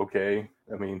 Okay,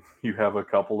 I mean, you have a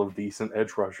couple of decent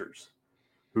edge rushers.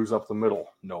 Who's up the middle?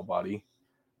 Nobody.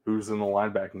 Who's in the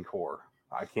linebacking core?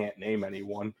 I can't name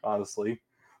anyone, honestly.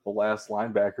 The last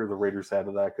linebacker the Raiders had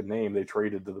that I could name, they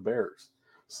traded to the Bears.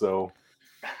 So,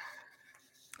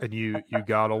 and you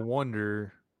gotta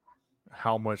wonder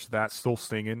how much that's still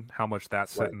stinging, how much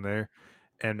that's sitting there,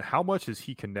 and how much is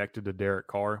he connected to Derek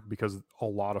Carr? Because a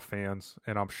lot of fans,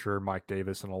 and I'm sure Mike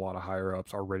Davis and a lot of higher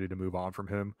ups are ready to move on from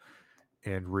him.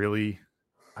 And really,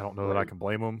 I don't know that I can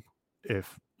blame him.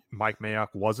 If Mike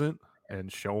Mayock wasn't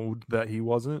and showed that he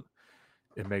wasn't,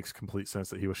 it makes complete sense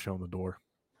that he was shown the door.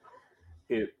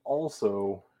 It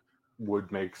also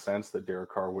would make sense that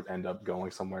Derek Carr would end up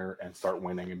going somewhere and start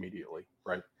winning immediately,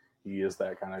 right? He is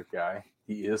that kind of guy.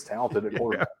 He is talented at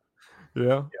quarterback.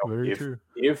 Yeah, very true.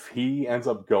 If he ends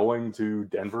up going to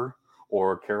Denver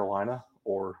or Carolina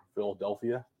or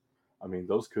Philadelphia, I mean,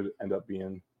 those could end up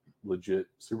being legit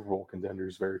Super Bowl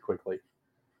contenders very quickly.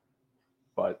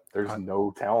 But there's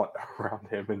no talent around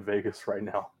him in Vegas right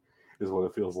now, is what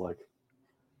it feels like.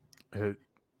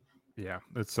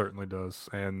 It certainly does.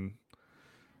 And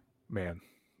man,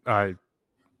 I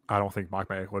don't think Mike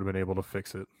Mayock would have been able to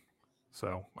fix it.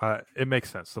 So it makes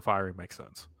sense. The firing makes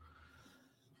sense.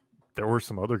 There were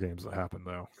some other games that happened,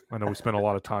 though. I know we spent a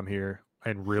lot of time here,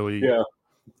 and really,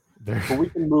 but we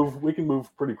can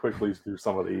move pretty quickly through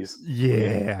some of these.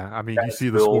 Yeah, I mean, you see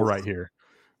the score right here,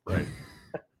 right?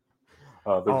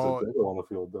 There's a dildo on the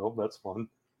field, though. That's fun.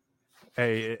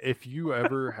 Hey, if you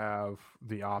ever have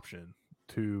the option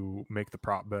to make the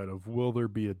prop bet of will there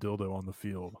be a dildo on the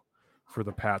field for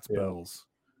the Pats Bills,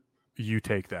 you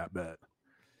take that bet.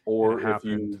 Or if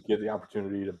you get the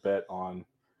opportunity to bet on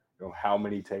how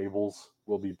many tables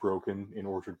will be broken in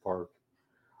Orchard Park,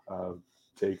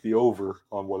 take the over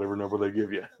on whatever number they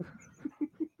give you.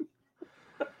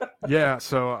 Yeah,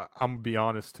 so I'm going to be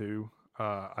honest, too.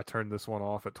 I turned this one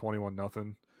off at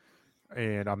 21-0,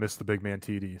 and I missed the big man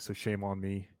TD, so shame on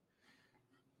me.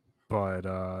 But,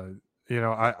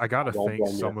 I got to think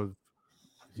some of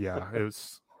 – it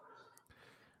was –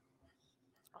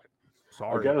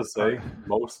 sorry. I got to say,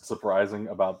 most surprising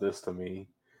about this to me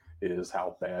is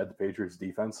how bad the Patriots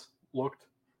defense looked.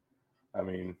 I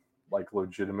mean,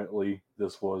 legitimately,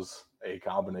 this was a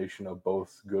combination of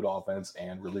both good offense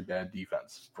and really bad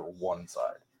defense for one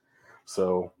side.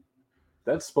 So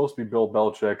that's supposed to be Bill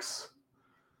Belichick's,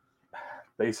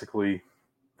 basically,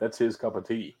 that's his cup of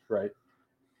tea, right?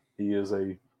 He is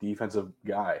a defensive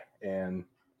guy, and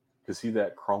to see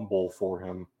that crumble for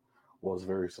him was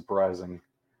very surprising.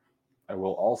 I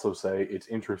will also say it's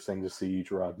interesting to see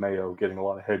Gerard Mayo getting a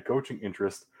lot of head coaching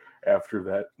interest after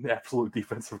that absolute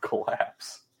defensive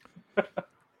collapse.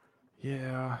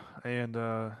 Yeah, and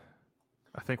I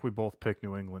think we both picked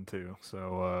New England too.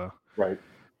 So right,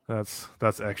 that's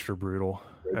extra brutal,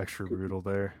 brutal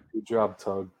there. Good job,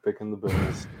 Tug, picking the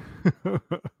Bills.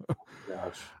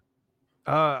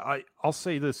 Gosh, I'll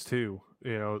say this too.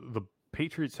 The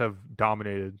Patriots have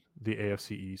dominated the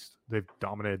AFC East. They've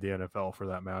dominated the NFL for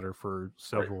that matter for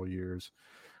several years.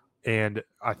 And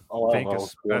I think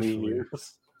especially 20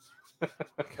 years.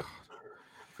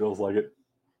 Feels like it.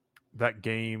 That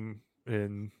game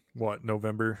in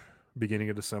November, beginning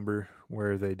of December,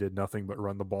 where they did nothing but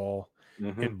run the ball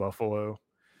in Buffalo.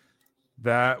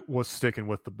 That was sticking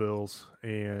with the Bills,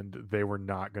 and they were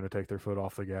not going to take their foot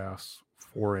off the gas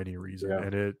for any reason. Yeah.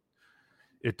 And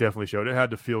it definitely showed. It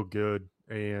had to feel good,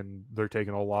 and they're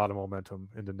taking a lot of momentum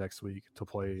into next week to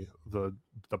play the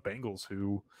Bengals,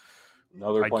 who,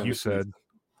 like you said,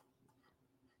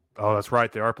 oh, that's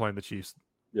right, they are playing the Chiefs.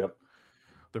 Yep,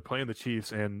 they're playing the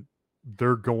Chiefs, and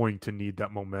they're going to need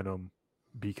that momentum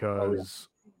because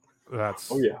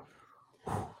it's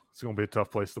going to be a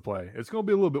tough place to play. It's going to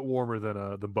be a little bit warmer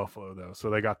than Buffalo, though, so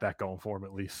they got that going for them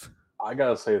at least. I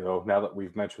gotta say though, now that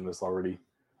we've mentioned this already,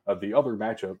 the other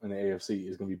matchup in the AFC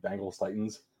is going to be Bengals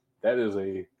Titans. That is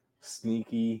a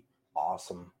sneaky,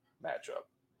 awesome matchup.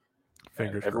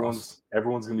 Fingers crossed.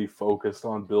 Everyone's going to be focused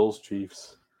on Bills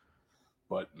Chiefs,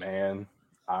 but man,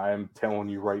 I'm telling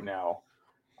you right now,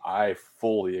 I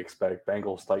fully expect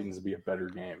Bengals Titans to be a better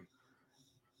game.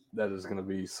 That is going to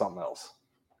be something else.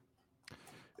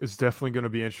 It's definitely going to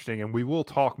be interesting, and we will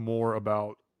talk more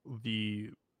about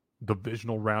the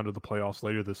divisional round of the playoffs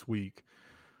later this week.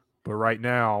 But right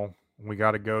now, we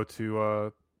got to go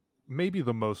to maybe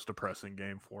the most depressing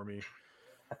game for me.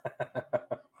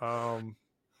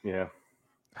 Yeah.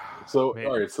 So,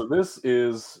 all right. So this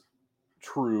is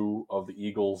true of the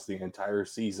Eagles the entire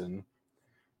season,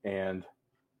 and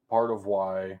part of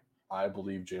why I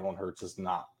believe Jalen Hurts is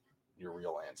not your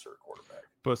real answer quarterback.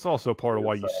 But it's also part of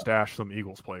why you stash some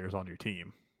Eagles players on your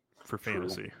team for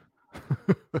fantasy.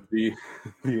 the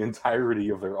entirety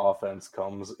of their offense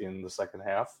comes in the second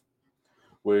half,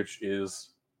 which is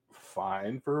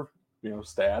fine for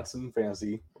stats and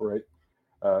fantasy, right?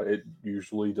 It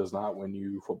usually does not win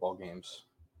you football games.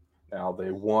 Now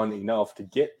they won enough to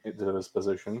get into this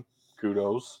position.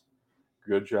 Kudos,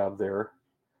 good job there.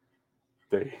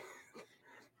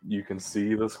 You can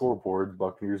see the scoreboard.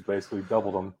 Buccaneers basically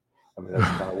doubled them. I mean,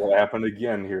 that's kind of what happened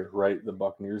again here, right? The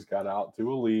Buccaneers got out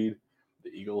to a lead. The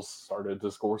Eagles started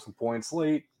to score some points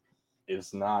late.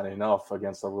 It's not enough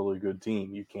against a really good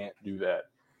team. You can't do that.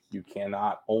 You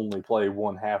cannot only play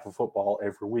one half of football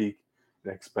every week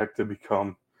and expect to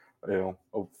become, a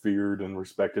feared and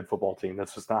respected football team.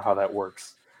 That's just not how that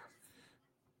works.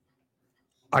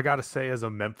 I got to say, as a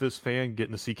Memphis fan,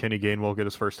 getting to see Kenny Gainwell get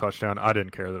his first touchdown, I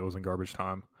didn't care that it was in garbage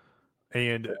time.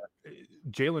 And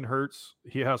Jalen Hurts,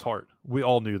 he has heart. We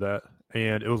all knew that,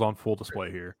 and it was on full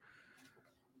display here.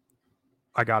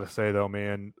 I got to say, though,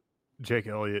 man, Jake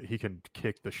Elliott, he can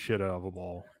kick the shit out of a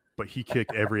ball, but he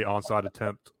kicked every onside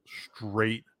attempt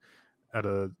straight at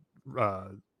a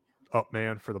up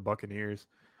man for the Buccaneers.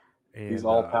 And, he's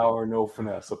all power, no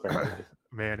finesse, apparently.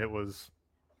 Man,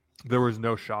 there was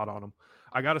no shot on him.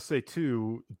 I got to say,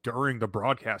 too, during the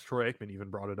broadcast, Troy Aikman even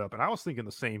brought it up, and I was thinking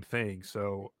the same thing.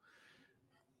 So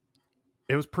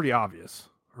it was pretty obvious,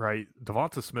 right?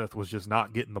 Devonta Smith was just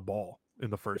not getting the ball in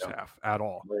the first half at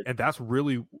all. Right. And that's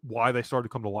really why they started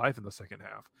to come to life in the second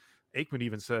half. Aikman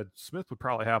even said Smith would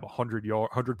probably have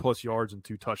 100 plus yards and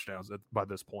 2 touchdowns by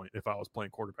this point if I was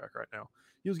playing quarterback right now.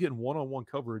 He was getting one-on-one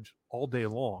coverage all day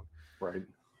long. Right.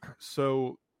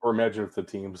 So, or imagine if the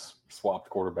teams swapped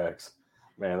quarterbacks.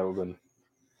 Man, that would have been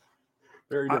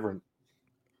very different.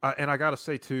 And I got to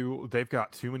say, too, they've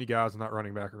got too many guys in that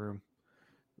running back room.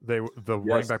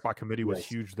 Running back by committee was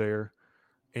huge there.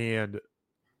 And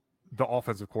the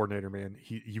offensive coordinator, man,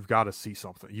 you've got to see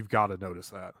something. You've got to notice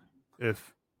that.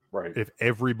 If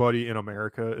everybody in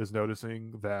America is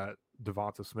noticing that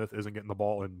Devonta Smith isn't getting the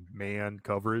ball in man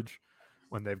coverage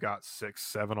when they've got 6,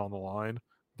 7 on the line,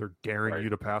 they're daring you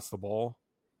to pass the ball.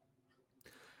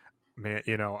 Man,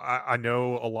 I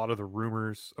know a lot of the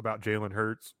rumors about Jalen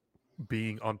Hurts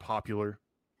being unpopular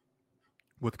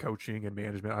with coaching and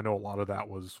management. I know a lot of that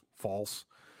was false.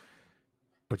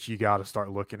 But you got to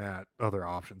start looking at other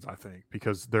options, I think,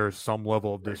 because there's some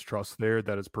level of distrust there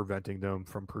that is preventing them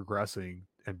from progressing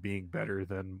and being better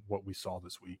than what we saw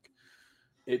this week.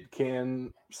 It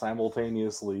can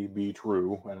simultaneously be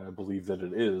true, and I believe that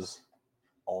it is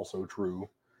also true,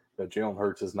 that Jalen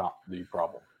Hurts is not the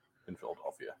problem in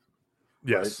Philadelphia.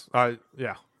 Yes, right?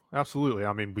 Yeah, absolutely.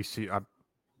 I mean, we see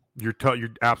you're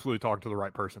absolutely talking to the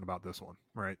right person about this one,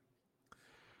 right?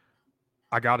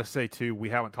 I got to say, too, we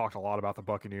haven't talked a lot about the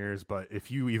Buccaneers, but if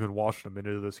you even watched a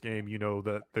minute of this game, you know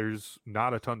that there's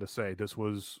not a ton to say. This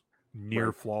was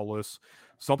near flawless.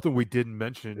 Something we didn't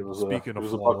mention, speaking of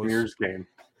flawless. It was a Buccaneers game.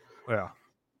 Yeah.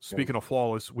 Speaking of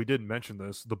flawless, we didn't mention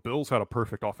this. The Bills had a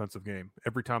perfect offensive game.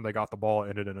 Every time they got the ball, it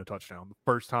ended in a touchdown. The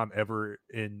first time ever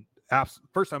in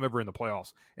the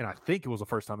playoffs, and I think it was the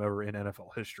first time ever in NFL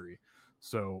history.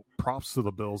 So props to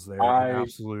the Bills there. An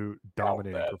absolute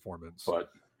dominating performance. But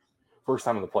first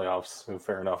time in the playoffs,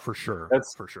 fair enough. For sure.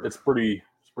 It's pretty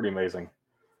amazing.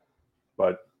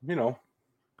 But,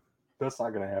 that's not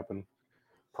going to happen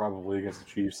probably against the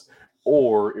Chiefs.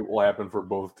 Or it will happen for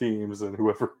both teams and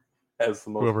whoever has the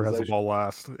most has the ball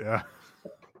last. Yeah.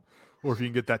 Or if you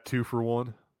can get that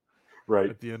 2-for-1 right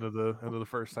at the end of the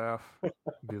first half,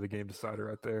 be the game decider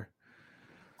right there.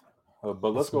 But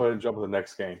let's go ahead and jump to the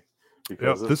next game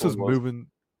because this is moving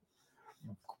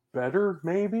better.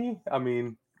 Maybe, I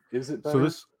mean, is it better?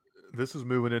 So this is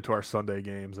moving into our Sunday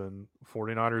games, and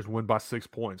 49ers win by 6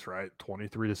 points, right?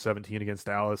 23-17 against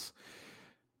Dallas.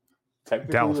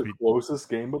 Technically the closest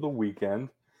game of the weekend.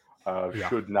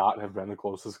 Should not have been the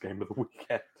closest game of the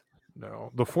weekend.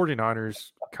 No, the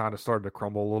 49ers kind of started to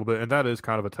crumble a little bit, and that is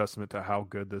kind of a testament to how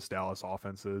good this Dallas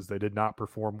offense is. They did not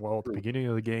perform well at the beginning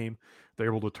of the game. They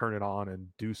were able to turn it on and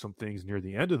do some things near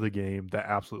the end of the game that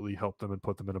absolutely helped them and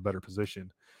put them in a better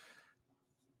position.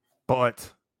 But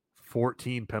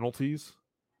 14 penalties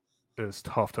is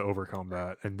tough to overcome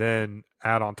that. And then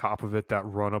add on top of it that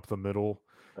run up the middle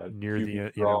near the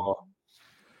end. You know,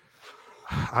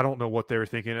 I don't know what they were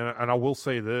thinking. And I will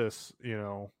say this, you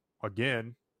know,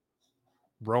 again,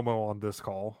 Romo on this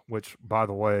call, which, by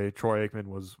the way, Troy Aikman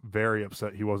was very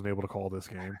upset he wasn't able to call this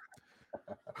game.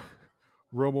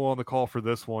 Romo on the call for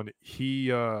this one, he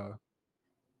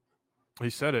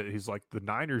said it. He's like, the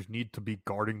Niners need to be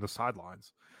guarding the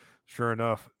sidelines. Sure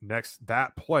enough,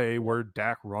 that play where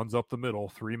Dak runs up the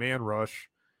middle, 3-man rush,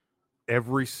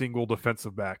 every single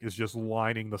defensive back is just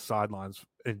lining the sidelines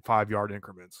in 5-yard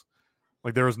increments.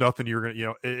 Like, there was nothing you were going to, you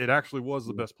know, it actually was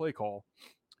the best play call.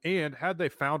 And had they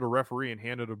found a referee and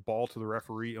handed a ball to the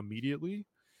referee immediately,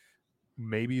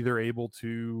 maybe they're able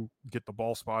to get the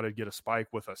ball spotted, get a spike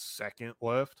with a second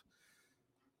left.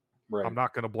 Right. I'm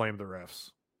not going to blame the refs.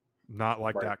 Not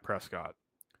like Dak Prescott.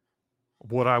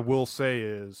 What I will say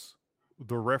is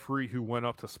the referee who went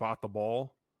up to spot the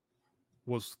ball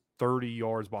was 30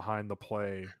 yards behind the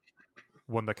play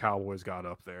when the Cowboys got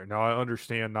up there. Now, I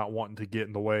understand not wanting to get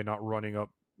in the way, not running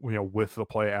up, you know, with the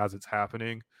play as it's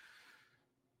happening.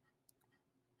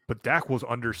 But Dak was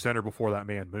under center before that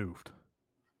man moved.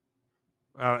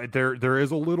 There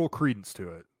is a little credence to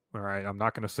it. All right, I'm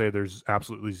not going to say there's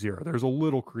absolutely zero. There's a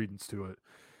little credence to it.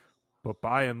 But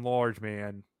by and large,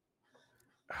 man,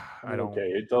 I don't. Okay,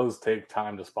 it does take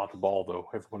time to spot the ball, though.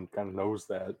 Everyone kind of knows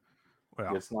that.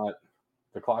 Yeah. It's not.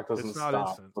 The clock doesn't stop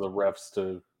instant for the refs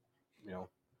to, you know,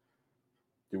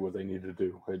 do what they need to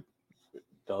do. It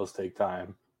does take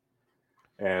time,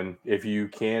 and if you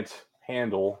can't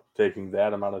handle taking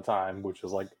that amount of time, which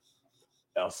is like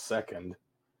a second,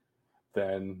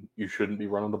 then you shouldn't be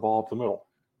running the ball up the middle.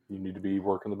 You need to be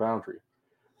working the boundary,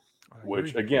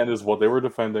 which again is what they were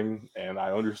defending. And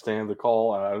I understand the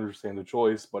call and I understand the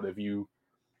choice, but if you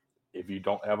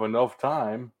don't have enough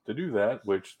time to do that,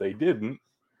 which they didn't,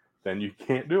 then you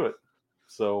can't do it.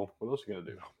 So what else are you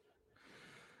gonna do?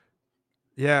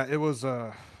 Yeah, it was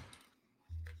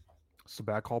it's a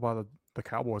bad call by the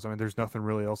Cowboys. I mean, there's nothing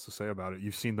really else to say about it.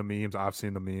 You've seen the memes. I've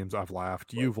seen the memes. I've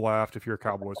laughed. You've laughed. If you're a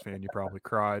Cowboys fan, you probably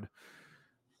cried.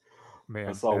 Man,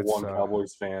 I saw one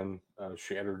Cowboys fan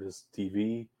shattered his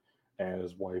TV, and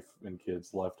his wife and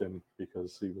kids left him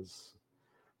because he was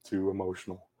too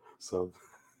emotional. So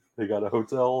they got a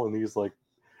hotel, and he's like,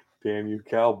 "Damn you,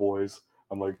 Cowboys!"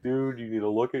 I'm like, "Dude, you need to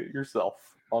look at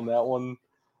yourself on that one."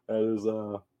 That is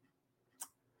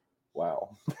wow.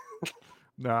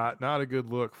 Not a good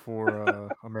look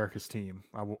for America's team.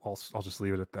 I'll just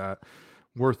leave it at that.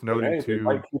 Worth noting too. They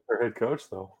might keep their head coach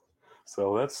though,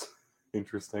 so that's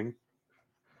interesting.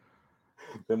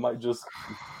 They might just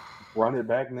run it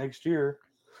back next year.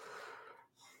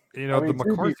 You know, the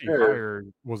McCarthy hire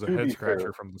was a head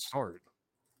scratcher from the start.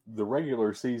 The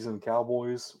regular season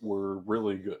Cowboys were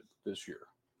really good this year.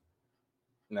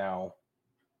 Now,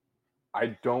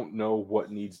 I don't know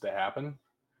what needs to happen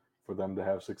for them to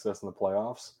have success in the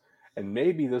playoffs. And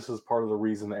maybe this is part of the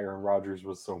reason Aaron Rodgers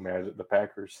was so mad at the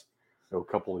Packers a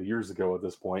couple of years ago at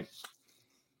this point,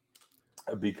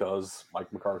 because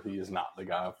Mike McCarthy is not the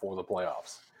guy for the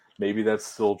playoffs. Maybe that's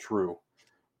still true.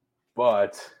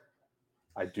 But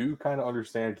I do kind of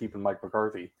understand keeping Mike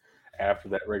McCarthy after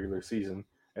that regular season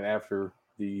and after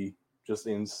the just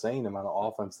insane amount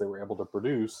of offense they were able to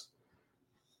produce,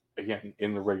 again,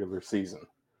 in the regular season.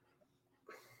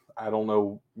 I don't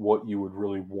know what you would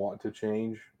really want to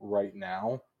change right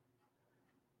now.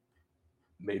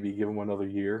 Maybe give him another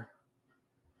year.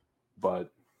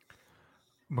 But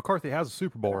McCarthy has a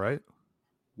Super Bowl, right?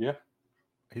 Yeah.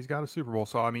 He's got a Super Bowl.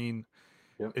 So, I mean,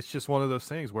 It's just one of those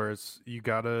things where you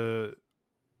got to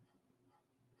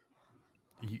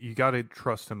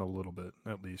trust him a little bit,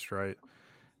 at least, right?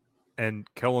 And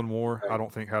Kellen Moore, I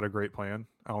don't think had a great plan.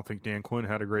 I don't think Dan Quinn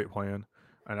had a great plan.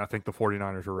 And I think the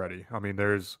 49ers are ready. I mean,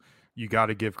 you got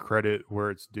to give credit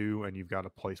where it's due, and you've got to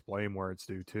place blame where it's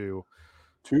due, too.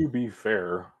 To be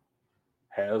fair,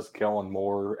 has Kellen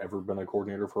Moore ever been a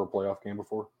coordinator for a playoff game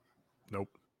before? Nope.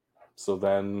 So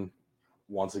then,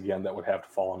 once again, that would have to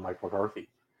fall on Mike McCarthy.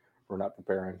 We're not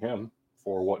preparing him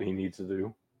for what he needs to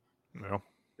do. No.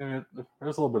 And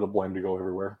there's a little bit of blame to go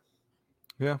everywhere.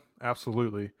 Yeah,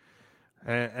 absolutely.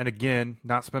 And again,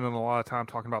 not spending a lot of time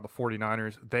talking about the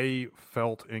 49ers. They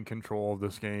felt in control of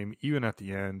this game, even at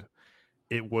the end.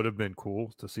 It would have been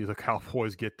cool to see the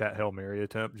Cowboys get that Hail Mary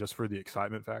attempt just for the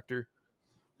excitement factor.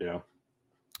 Yeah.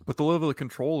 But the level of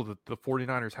control that the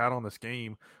 49ers had on this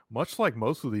game, much like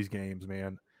most of these games,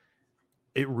 man,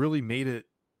 it really made it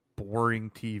boring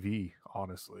TV,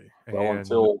 honestly. Well, and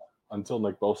until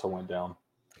Nick Bosa went down.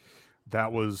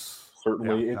 That was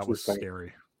certainly that was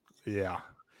scary. Yeah.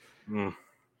 I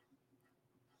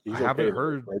haven't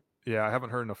heard I haven't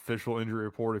heard an official injury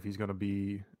report if he's going to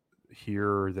be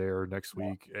here or there next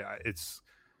week.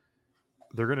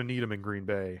 They're going to need him in Green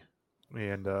Bay.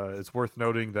 And it's worth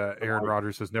noting that Aaron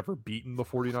Rodgers has never beaten the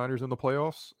 49ers in the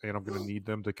playoffs, and I'm going to need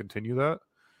them to continue that.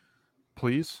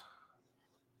 Please.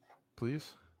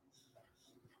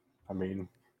 I mean,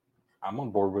 I'm on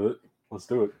board with it. Let's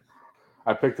do it.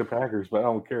 I picked the Packers, but I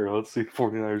don't care. Let's see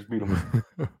 49ers beat them.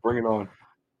 Bring it on.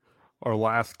 Our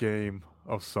last game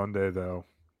of Sunday, though,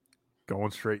 going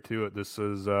straight to it. This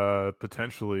is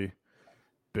potentially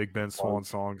Big Ben Swan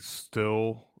Song.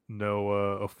 Still no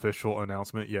official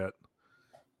announcement yet.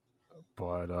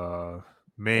 But,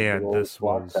 man, this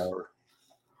was... Tower.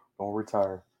 Don't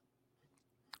retire.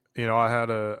 You know,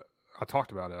 I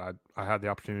talked about it. I had the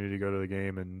opportunity to go to the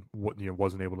game and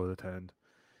wasn't able to attend.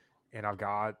 And I've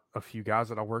got a few guys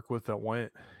that I work with that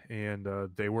went, and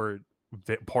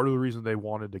part of the reason they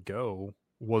wanted to go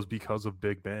was because of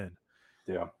Big Ben.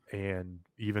 Yeah. And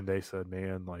even they said,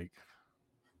 man, like,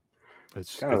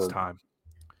 it's time.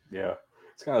 Yeah.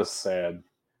 It's kind of sad,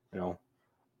 you know.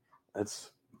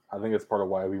 I think it's part of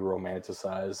why we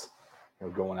romanticize,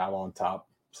 going out on top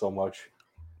so much.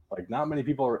 Like, not many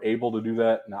people are able to do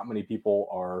that. Not many people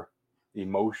are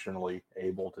emotionally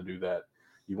able to do that.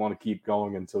 You want to keep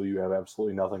going until you have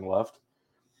absolutely nothing left.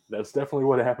 That's definitely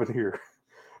what happened here.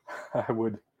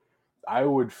 I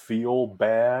would feel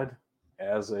bad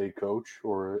as a coach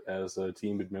or as a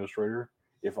team administrator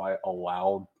if I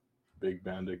allowed Big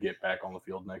Ben to get back on the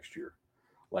field next year.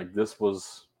 Like, it's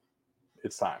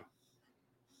time.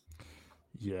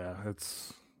 Yeah,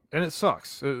 it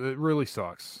sucks. It really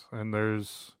sucks. And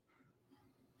there's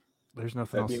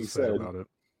nothing else to say about it.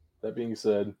 That being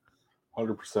said,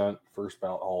 100% first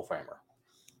ballot Hall of Famer.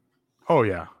 Oh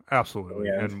yeah, absolutely.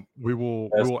 And we will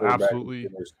absolutely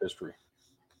history.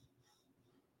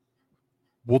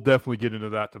 We'll definitely get into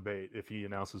that debate if he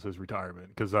announces his retirement,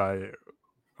 because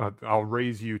I'll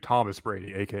raise you Thomas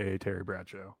Brady, aka Terry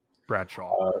Bradshaw.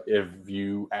 If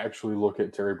you actually look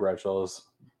at Terry Bradshaw's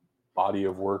body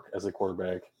of work as a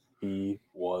quarterback, he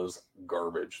was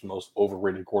garbage. The most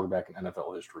overrated quarterback in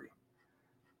NFL history.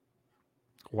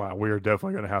 Wow, we are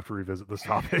definitely going to have to revisit this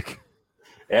topic.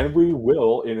 And we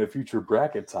will in a future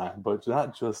bracket time, but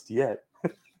not just yet.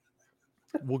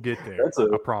 We'll get there.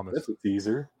 I promise. That's a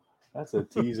teaser. That's a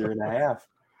teaser and a half.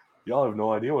 Y'all have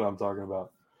no idea what I'm talking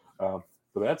about.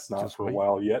 But that's not just for a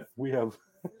while yet. We have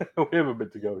a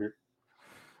bit to go here.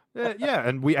 Yeah,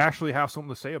 and we actually have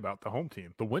something to say about the home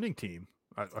team, the winning team.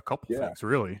 A couple things,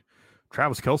 really.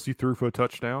 Travis Kelce threw for a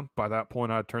touchdown. By that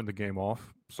point, I'd turned the game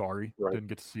off. Sorry, didn't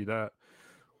get to see that.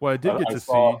 Well, I did get to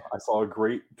see. I saw a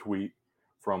great tweet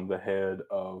from the head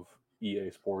of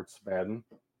EA Sports Madden.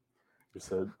 Who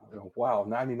said, "Wow,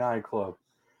 99 club.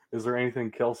 Is there anything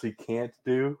Kelce can't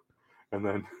do?" And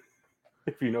then,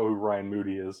 if you know who Ryan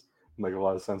Moody is, it makes a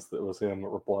lot of sense that it was him that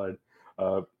replied,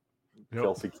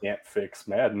 Kelce can't fix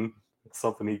Madden. It's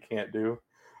something he can't do.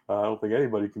 I don't think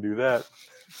anybody can do that.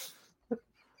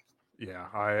 Yeah,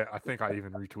 I think I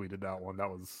even retweeted that one.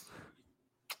 That was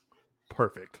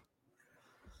perfect.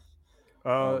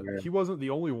 He wasn't the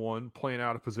only one playing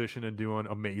out of position and doing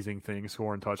amazing things,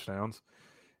 scoring touchdowns.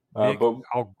 Nick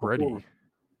Allegretti.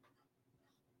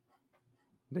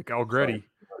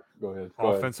 Go ahead.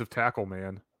 Offensive tackle,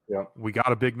 man. Yeah. We got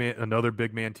another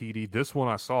big man TD. This one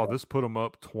I saw, this put him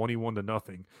up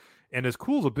 21-0. And as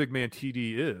cool as a big man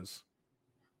TD is,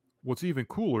 what's even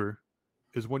cooler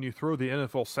is when you throw the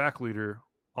NFL sack leader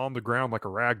on the ground like a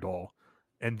rag doll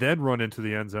and then run into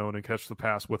the end zone and catch the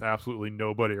pass with absolutely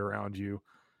nobody around you.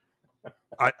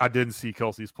 I didn't see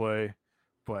Kelce's play,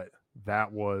 but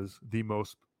that was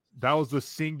the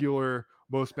singular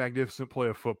most magnificent play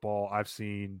of football I've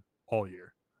seen all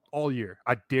year. All year.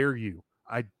 I dare you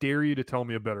to tell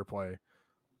me a better play.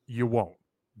 You won't.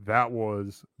 That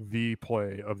was the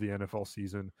play of the NFL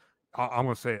season. I'm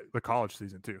going to say it, the college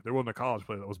season too. There wasn't a college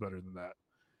play that was better than that.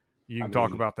 You can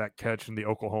talk about that catch in the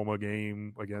Oklahoma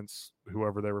game against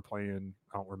whoever they were playing.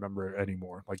 I don't remember it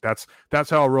anymore. Like that's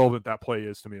how relevant that play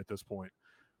is to me at this point.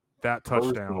 That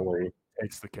touchdown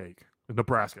takes the cake.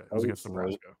 Nebraska. It was against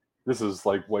Nebraska. This is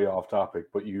like way off topic,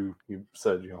 but you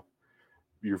said,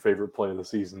 your favorite play of the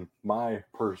season. My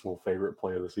personal favorite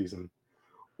play of the season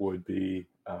would be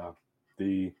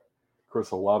the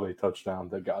Chris Olave touchdown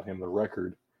that got him the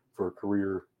record for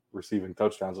career receiving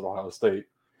touchdowns at Ohio State,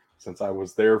 since I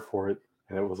was there for it,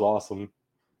 and it was awesome.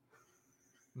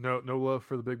 No love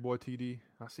for the big boy TD.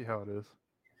 I see how it is.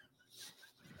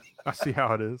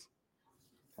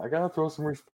 I gotta throw some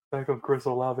respect on Chris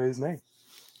Olave's name.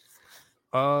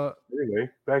 Anyway,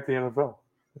 back to the NFL.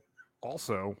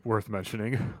 Also worth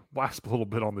mentioning, last little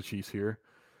bit on the Chiefs here.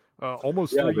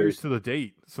 Almost 3 years to the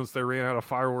date since they ran out of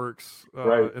fireworks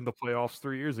in the playoffs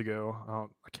 3 years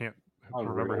ago. I can't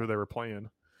remember who they were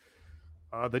playing.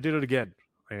 They did it again,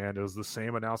 and it was the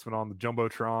same announcement on the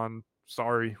Jumbotron.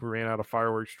 Sorry, we ran out of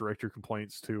fireworks. Direct your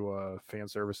complaints to fan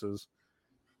services.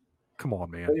 Come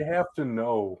on, man. They have to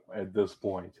know at this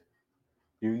point,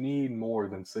 you need more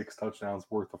than 6 touchdowns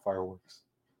worth of fireworks.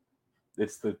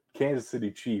 It's the Kansas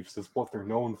City Chiefs. It's what they're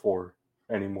known for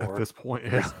anymore. At this point,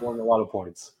 They're scoring a lot of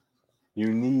points.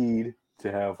 You need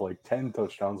to have like 10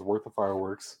 touchdowns worth of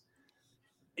fireworks.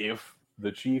 If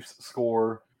the Chiefs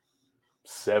score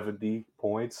 70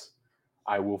 points,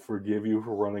 I will forgive you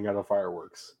for running out of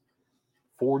fireworks.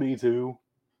 42?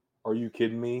 Are you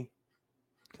kidding me?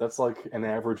 That's like an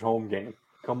average home game.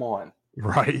 Come on.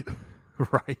 Right.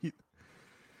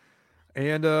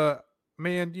 And,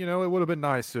 man, it would have been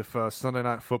nice if Sunday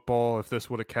Night Football, if this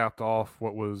would have capped off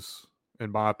what was,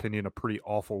 in my opinion, a pretty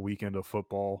awful weekend of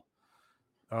football.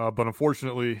 But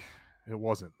unfortunately, it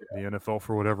wasn't. The NFL,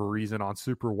 for whatever reason, on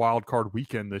Super Wild Card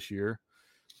Weekend this year,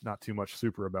 not too much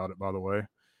super about it, by the way,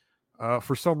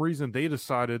 for some reason, they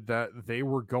decided that they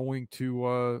were going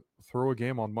to throw a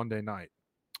game on Monday night.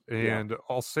 And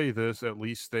I'll say this, at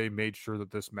least they made sure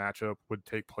that this matchup would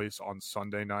take place on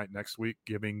Sunday night next week,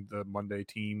 giving the Monday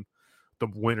team, the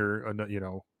winner,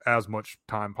 as much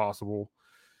time possible.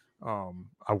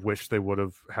 I wish they would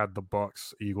have had the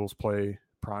Bucks Eagles play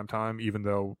primetime, even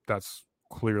though that's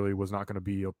clearly was not going to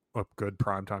be a good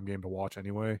primetime game to watch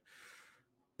anyway.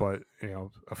 But, a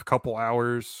couple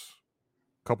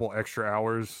extra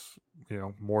hours,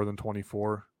 more than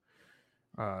 24,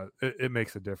 it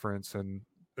makes a difference. And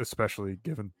especially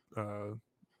given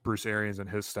Bruce Arians and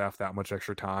his staff that much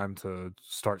extra time to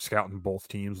start scouting both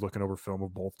teams, looking over film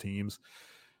of both teams,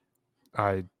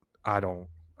 I don't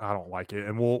like it.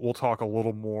 And we'll talk a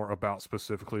little more about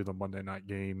specifically the Monday night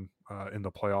game in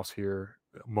the playoffs here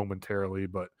momentarily,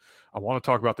 but I want to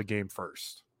talk about the game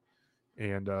first.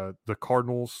 And the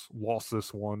Cardinals lost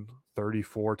this one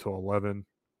 34-11.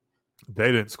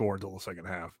 They didn't score until the second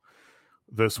half.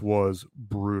 This was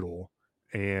brutal.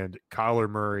 And Kyler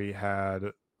Murray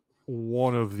had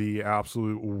one of the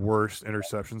absolute worst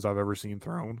interceptions I've ever seen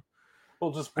thrown.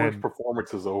 Well, just worst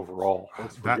performances overall.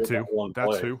 That too.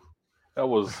 That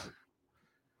was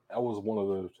one of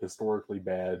the historically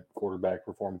bad quarterback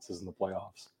performances in the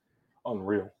playoffs.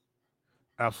 Unreal.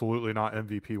 Absolutely not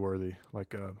MVP worthy.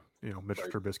 Like Mitch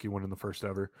Trubisky winning the first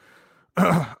ever.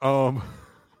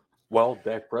 Well,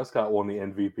 Dak Prescott won the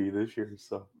MVP this year,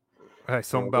 so. Hey,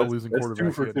 something about losing quarterbacks.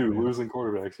 2 for 2, losing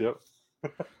quarterbacks, yep. A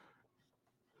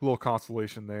little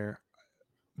consolation there.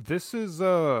 This is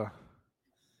an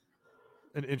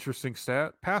interesting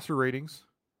stat. Passer ratings.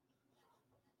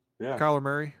 Yeah. Kyler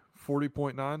Murray,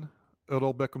 40.9.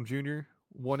 Odell Beckham Jr.,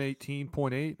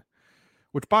 118.8.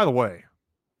 Which, by the way,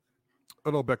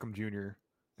 Odell Beckham Jr.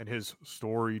 and his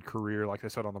storied career, like I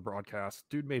said on the broadcast,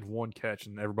 dude made one catch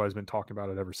and everybody's been talking about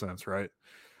it ever since, right?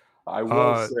 I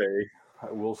will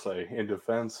say, in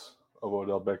defense of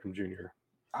Odell Beckham Jr.,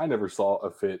 I never saw a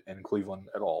fit in Cleveland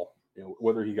at all.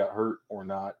 Whether he got hurt or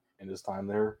not in his time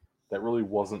there, that really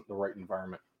wasn't the right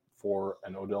environment for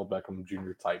an Odell Beckham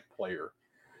Jr. type player.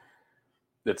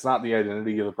 It's not the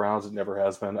identity of the Browns. It never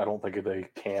has been. I don't think they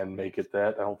can make it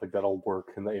that. I don't think that'll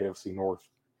work in the AFC North.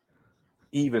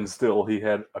 Even still, he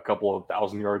had a couple of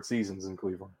 1,000-yard seasons in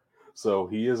Cleveland. So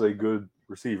he is a good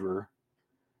receiver.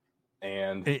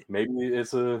 And maybe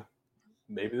this is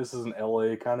an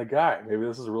LA kind of guy. Maybe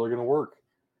this is really going to work.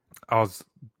 I was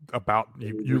about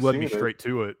you led me straight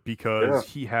to it because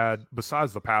he had,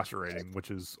 besides the passer rating,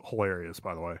 which is hilarious,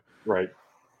 by the way. Right.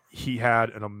 He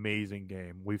had an amazing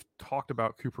game. We've talked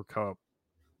about Cooper Kupp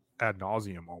ad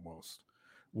nauseum almost,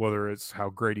 whether it's how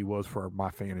great he was for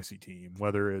my fantasy team,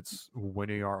 whether it's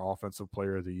winning our offensive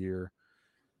player of the year.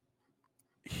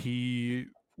 He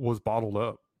was bottled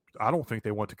up. I don't think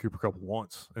they went to Cooper Kupp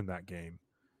once in that game.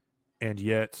 And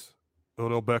yet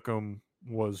Odell Beckham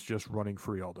was just running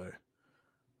free all day.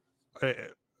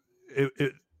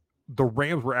 The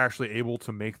Rams were actually able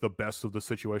to make the best of the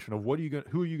situation of who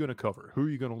are you going to cover? Who are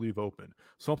you going to leave open?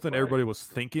 Something everybody was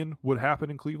thinking would happen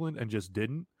in Cleveland and just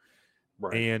didn't.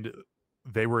 Right. And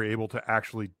they were able to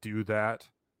actually do that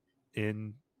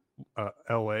in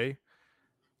LA.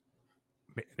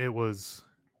 It was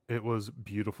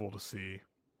beautiful to see.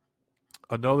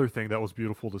 Another thing that was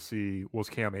beautiful to see was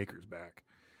Cam Akers back.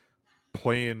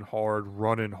 Playing hard,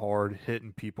 running hard,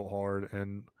 hitting people hard,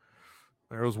 and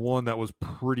there was one that was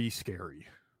pretty scary.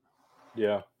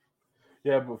 Yeah.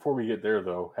 Yeah, before we get there,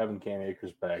 though, having Cam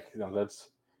Akers back, that's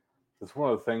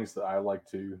one of the things that I like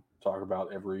to talk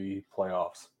about every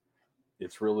playoffs.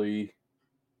 It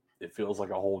feels like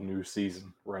a whole new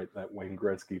season, right? That Wayne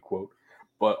Gretzky quote.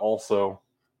 But also,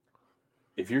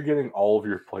 if you're getting all of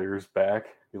your players back,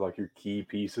 your key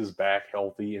pieces back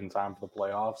healthy in time for the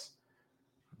playoffs,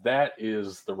 that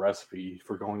is the recipe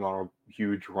for going on a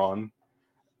huge run,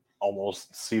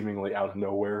 almost seemingly out of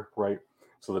nowhere, right?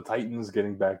 So the Titans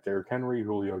getting back Derrick Henry,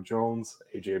 Julio Jones,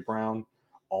 A.J. Brown,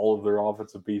 all of their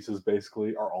offensive pieces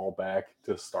basically are all back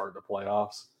to start the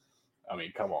playoffs. I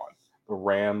mean, come on. The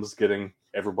Rams getting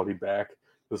everybody back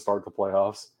to start the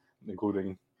playoffs,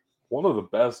 including one of the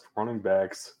best running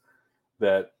backs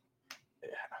that,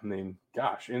 I mean,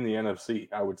 gosh, in the NFC,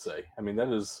 I would say. I mean,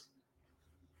 that is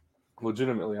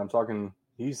legitimately, I'm talking,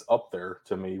 he's up there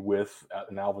to me with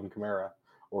an Alvin Kamara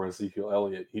or Ezekiel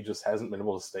Elliott. He just hasn't been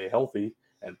able to stay healthy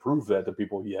and prove that to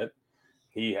people yet.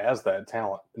 He has that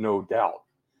talent, no doubt.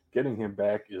 Getting him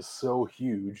back is so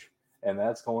huge, and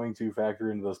that's going to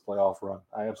factor into this playoff run.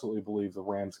 I absolutely believe the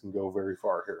Rams can go very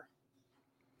far here.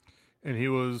 And he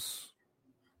was,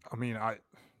 I mean,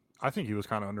 I think he was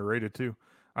kind of underrated too.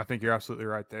 I think you're absolutely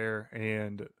right there.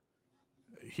 And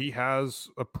he has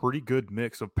a pretty good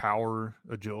mix of power,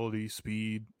 agility,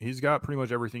 speed. He's got pretty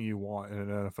much everything you want in an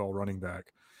NFL running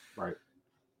back. Right.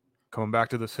 Coming back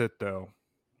to this hit, though.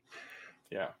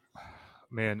 Yeah.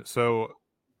 Man, so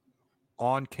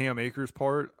on Cam Akers'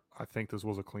 part, I think this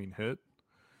was a clean hit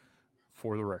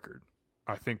for the record.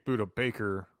 I think Budda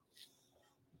Baker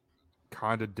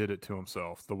kind of did it to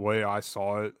himself. The way I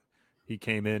saw it, he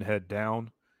came in head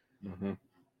down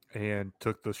and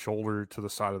took the shoulder to the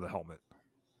side of the helmet.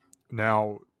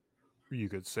 Now, you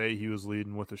could say he was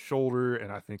leading with the shoulder,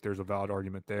 and I think there's a valid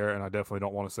argument there, and I definitely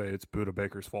don't want to say it's Budda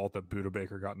Baker's fault that Budda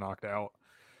Baker got knocked out.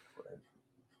 Right.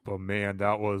 But, man,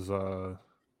 that was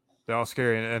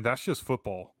scary, and that's just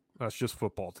football. That's just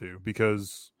football, too,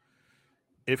 because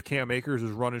if Cam Akers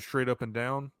is running straight up and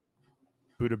down,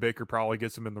 Budda Baker probably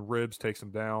gets him in the ribs, takes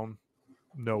him down,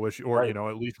 no issue, or,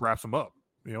 at least wraps him up.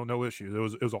 No issue.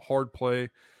 It was a hard play,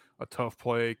 a tough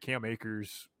play. Cam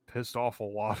Akers pissed off a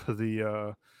lot of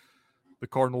the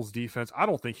Cardinals defense. I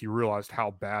don't think he realized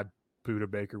how bad Budda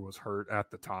Baker was hurt at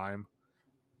the time.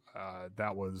 I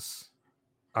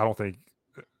don't think,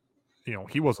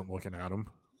 he wasn't looking at him.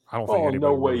 I don't think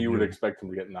no way you would expect him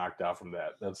to get knocked out from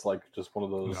that. That's like just one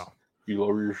of those, you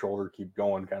lower your shoulder, keep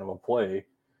going kind of a play.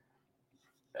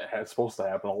 It's supposed to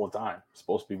happen all the time. It's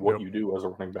supposed to be what you do as a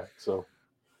running back. So,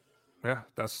 yeah,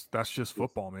 that's just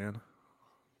football, man.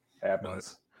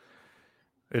 Happens.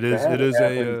 But it is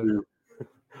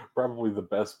probably the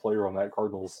best player on that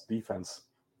Cardinals defense.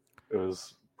 It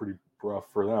was pretty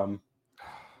rough for them.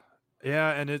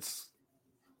 Yeah, and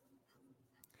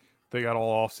they got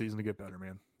all off season to get better,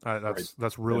 man.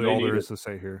 That's really all there is to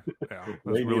say here. Yeah,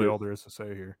 that's really all there is to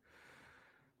say here.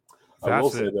 I will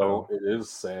say, though, it is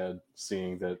sad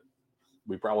seeing that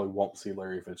we probably won't see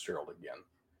Larry Fitzgerald again.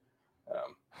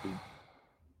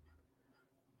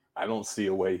 I don't see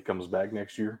a way he comes back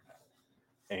next year,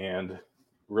 and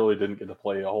really didn't get to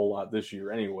play a whole lot this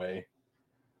year anyway.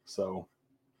 So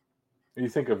when you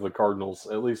think of the Cardinals,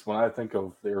 at least when I think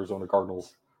of the Arizona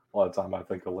Cardinals, a lot of time I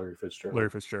think of Larry Fitzgerald. Larry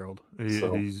Fitzgerald.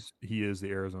 He is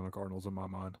the Arizona Cardinals in my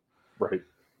mind. Right.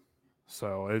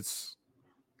 So it's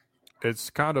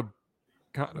kind of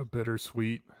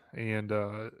bittersweet, and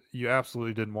you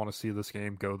absolutely didn't want to see this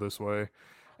game go this way.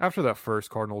 After that first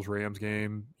Cardinals-Rams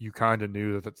game, you kind of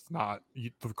knew that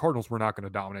the Cardinals were not going to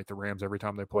dominate the Rams every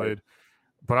time they played.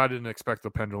 Right. But I didn't expect the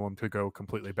pendulum to go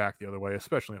completely back the other way,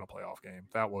 especially in a playoff game.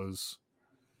 That was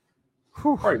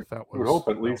right. I would hope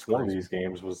at least one of these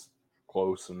games was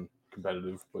close and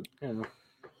competitive, but it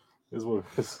is what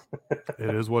it is.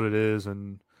 It is what it is,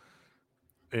 and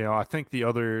I think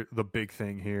the big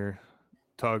thing here,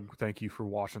 Tug, thank you for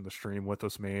watching the stream with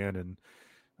us, man,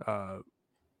 and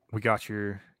we got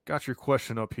your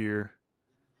question up here.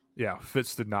 Yeah,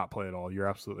 Fitz did not play at all. You're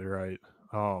absolutely right.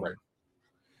 Right.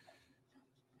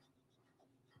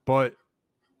 But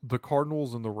the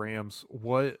Cardinals and the Rams,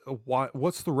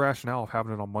 what's the rationale of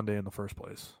having it on Monday in the first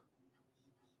place?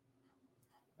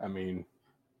 I mean,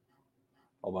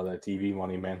 all about that TV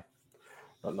money, man.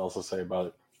 Nothing else to say about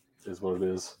it. It is what it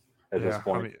is at this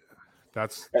point. I mean,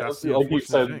 that's the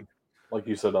unfortunate thing. Like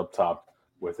you said up top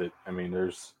with it. I mean,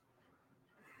 there's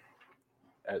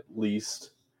at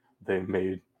least they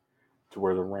made to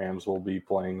where the Rams will be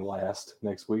playing last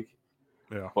next week.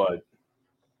 Yeah, but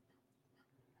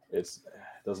it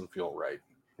doesn't feel right,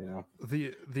 you know.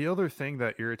 The other thing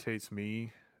that irritates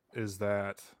me is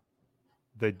that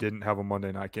they didn't have a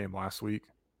Monday night game last week.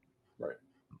 Right.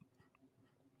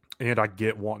 And I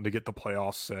get wanting to get the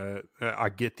playoffs set. I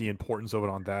get the importance of it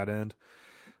on that end.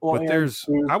 Well, but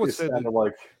I would say kind of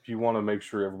like you want to make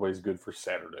sure everybody's good for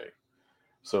Saturday.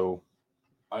 So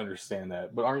I understand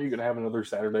that. But aren't you going to have another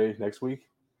Saturday next week?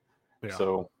 Yeah.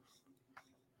 So,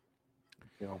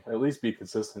 you know, at least be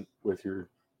consistent with your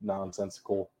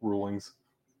nonsensical rulings.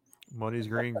 Money's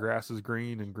green, grass is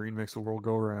green, and green makes the world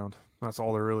go around. That's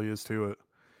all there really is to it.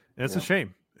 And it's a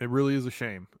shame. It really is a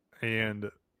shame. And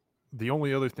the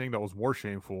only other thing that was more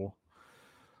shameful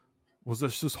was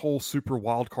this whole super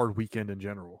wild card weekend in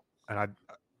general. And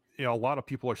a lot of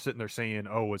people are sitting there saying,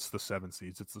 oh, it's the 7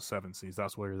 seeds. It's the 7 seeds.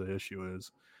 That's where the issue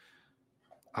is.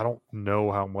 I don't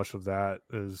know how much of that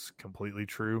is completely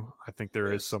true. I think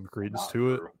there is some credence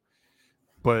to it.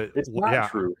 But it's not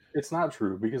true. It's not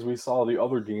true because we saw the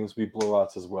other games be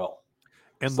blowouts as well.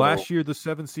 And last year, the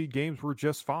 7 seed games were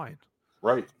just fine.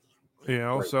 Right. You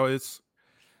know, so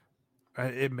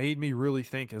it made me really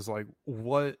think is like,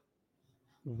 what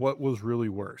was really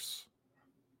worse?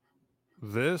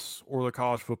 This or the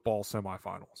college football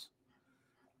semifinals?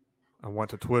 I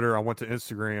went to Twitter, I went to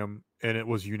Instagram, and it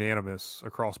was unanimous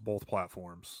across both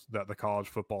platforms that the college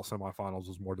football semifinals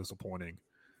was more disappointing.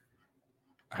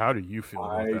 How do you feel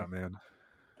about that, man?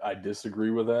 I disagree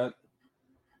with that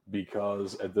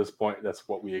because at this point, that's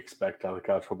what we expect out of the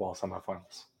college football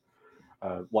semifinals.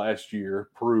 Last year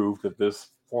proved that this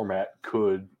format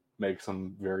could make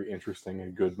some very interesting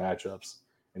and good matchups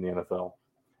in the NFL.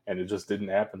 And it just didn't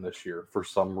happen this year for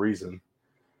some reason.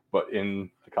 But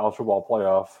in the college football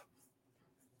playoff,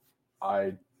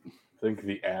 I think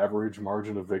the average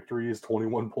margin of victory is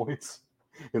 21 points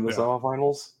in the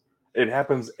semifinals. It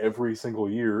happens every single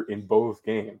year in both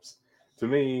games. To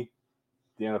me,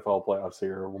 the NFL playoffs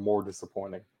here were more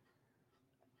disappointing.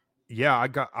 Yeah, I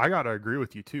got to agree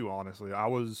with you too, honestly. I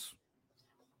was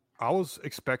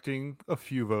expecting a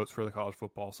few votes for the college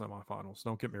football semifinals.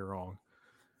 Don't get me wrong.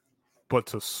 But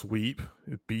to sweep,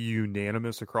 be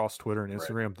unanimous across Twitter and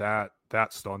Instagram,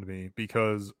 that stunned me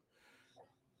because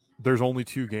there's only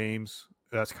 2 games.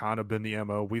 That's kind of been the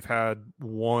MO. We've had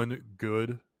one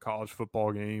good college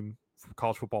football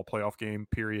playoff game,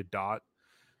 period, dot.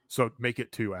 So make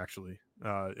it 2, actually,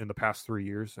 in the past 3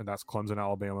 years, and that's Clemson,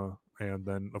 Alabama, and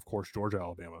then, of course, Georgia,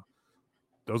 Alabama.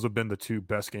 Those have been the 2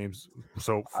 best games.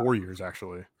 So 4 years,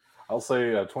 actually. I'll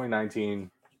say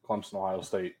 2019, Clemson, Ohio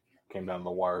State came down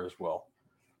the wire as well.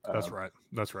 That's right.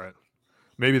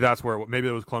 Maybe it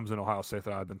was Clemson, Ohio State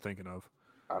that I've been thinking of.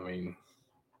 I mean,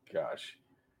 gosh,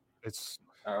 there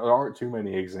aren't too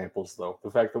many examples though.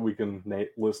 The fact that we can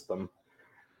list them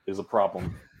is a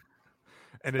problem.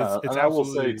 And it's I will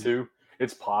say too,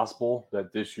 it's possible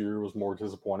that this year was more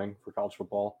disappointing for college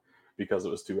football because it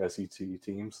was 2 SEC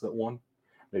teams that won.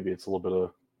 Maybe it's a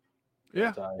little bit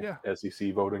of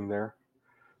SEC voting there.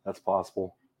 That's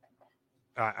possible.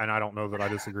 And I don't know that I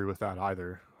disagree with that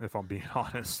either, if I'm being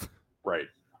honest. Right.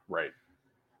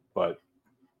 But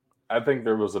I think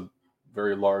there was a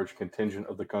very large contingent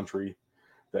of the country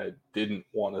that didn't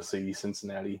want to see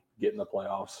Cincinnati get in the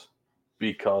playoffs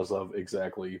because of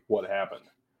exactly what happened.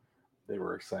 They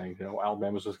were saying,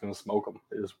 Alabama's just going to smoke them.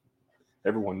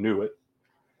 Everyone knew it.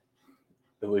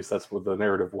 At least that's what the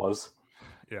narrative was.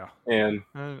 Yeah. And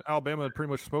Alabama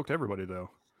pretty much smoked everybody, though.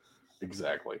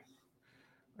 Exactly.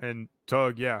 And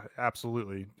Tug, yeah,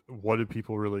 absolutely. What did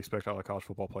people really expect out of the college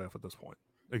football playoff at this point?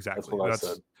 Exactly. That's what I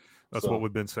said. That's what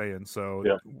we've been saying. So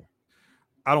yeah.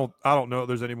 I don't know if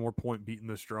there's any more point beating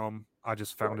this drum. I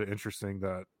just found it interesting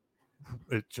that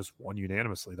it just won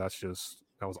unanimously. That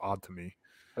was odd to me.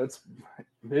 It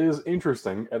is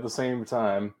interesting. At the same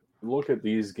time, look at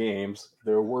these games.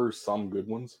 There were some good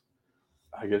ones,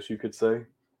 I guess you could say.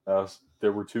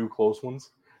 There were 2 close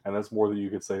ones, and that's more than you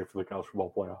could say for the college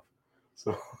football playoff.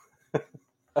 So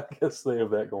I guess they have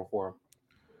that going for them.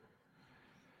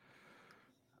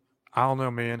 I don't know,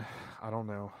 man. I don't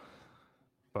know.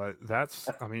 But I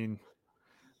think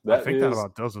that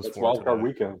about does us for wild card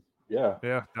weekend. Yeah.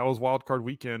 Yeah, that was wild card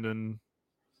weekend, and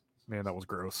man, that was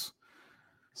gross.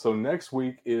 So next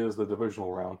week is the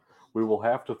divisional round. we will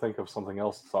have to think of something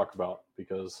else to talk about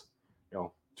because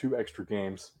 2 extra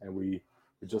games and we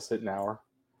just hit an hour.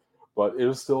 But it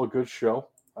was still a good show.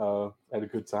 Had a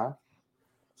good time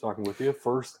talking with you.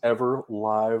 First ever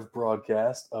live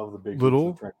broadcast of the Big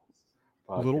Little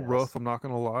rough, I'm not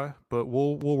gonna lie, but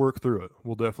we'll work through it.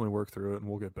 We'll definitely work through it, and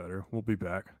we'll get better. We'll be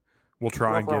back. We'll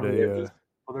try and get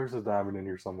there's a diamond in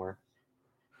here somewhere,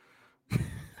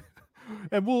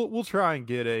 and we'll try and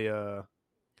get a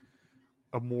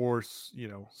more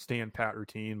stand pat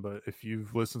routine. But if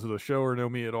you've listened to the show or know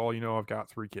me at all, I've got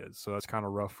 3 kids, so that's kind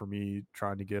of rough for me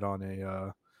trying to get on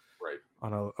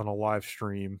a live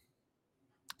stream.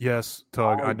 Yes,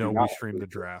 Tug, I know we streamed the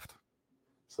draft.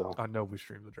 So I know we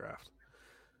streamed the draft.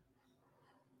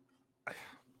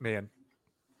 Man,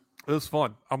 it was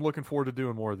fun. I'm looking forward to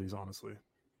doing more of these, honestly.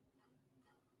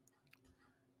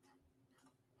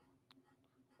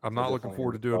 I'm not looking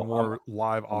forward to doing more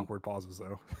live awkward pauses,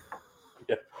 though.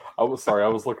 Yeah, I was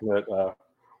looking at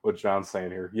what John's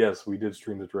saying here. Yes, we did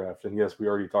stream the draft, and yes, we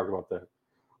already talked about that.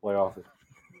 Lay off it.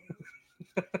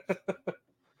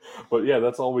 But yeah,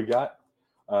 that's all we got.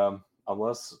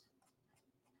 Unless,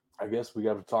 I guess we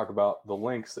got to talk about the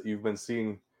links that you've been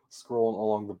seeing scrolling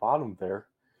along the bottom there.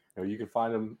 You can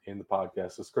find them in the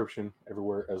podcast description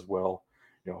everywhere as well.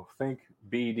 Think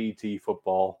BDT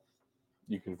football.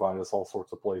 You can find us all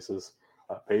sorts of places.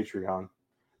 Patreon,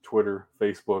 Twitter,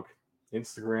 Facebook,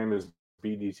 Instagram is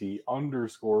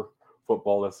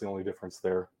BDT_football. That's the only difference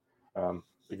there.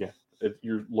 Again,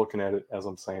 you're looking at it as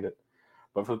I'm saying it.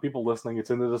 But for the people listening, it's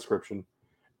in the description.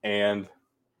 And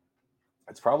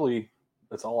that's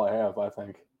all I have, I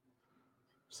think.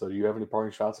 So do you have any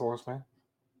parting shots for us, man?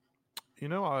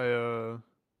 I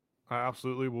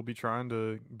absolutely will be trying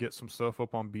to get some stuff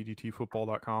up on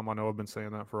bdtfootball.com. I know I've been saying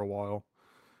that for a while,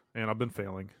 and I've been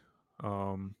failing.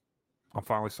 I'm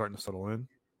finally starting to settle in,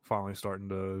 finally starting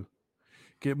to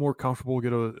get more comfortable,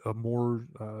 get a more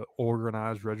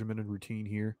organized, regimented routine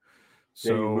here.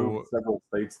 So you moved several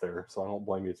states there, so I don't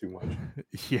blame you too much.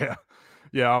 Yeah,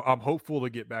 I'm hopeful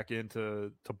to get back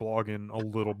into blogging a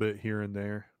little bit here and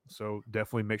there. So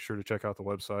definitely make sure to check out the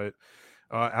website.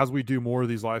 As we do more of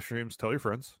these live streams, tell your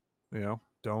friends.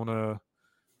 Don't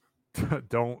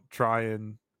try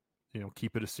and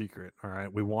keep it a secret. All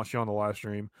right, we want you on the live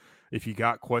stream. If you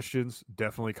got questions,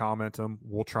 definitely comment them.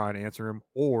 We'll try and answer them,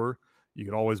 or you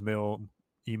can always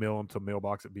email them to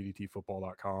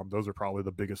mailbox@bdtfootball.com. Those are probably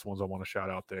the biggest ones I want to shout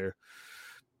out there.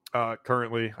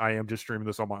 Currently, I am just streaming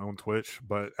this on my own Twitch,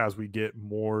 but as we get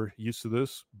more used to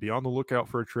this, be on the lookout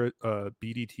for a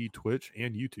BDT Twitch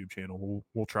and YouTube channel.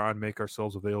 We'll try and make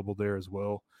ourselves available there as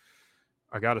well.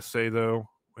 I got to say, though,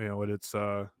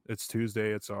 it's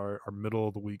Tuesday. It's our middle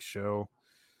of the week show.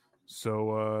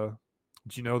 So,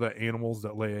 do you know that animals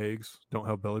that lay eggs don't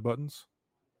have belly buttons?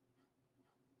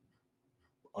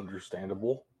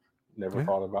 Understandable. Never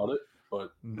thought about it,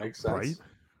 but makes sense.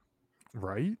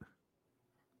 Right?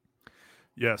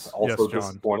 Yes. Also yes,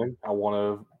 John. Disappointing. I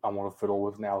want to fiddle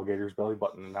with an alligator's belly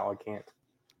button, and now I can't.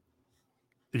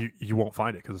 You won't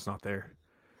find it because it's not there.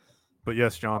 But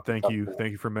yes, John, thank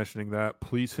you for mentioning that.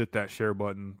 Please hit that share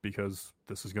button because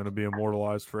this is going to be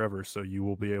immortalized forever. So you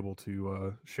will be able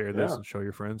to share this and show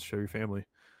your friends, show your family.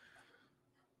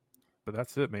 But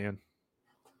that's it, man.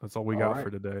 That's all we got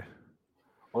for today.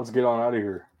 Let's get on out of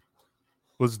here.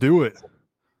 Let's do it.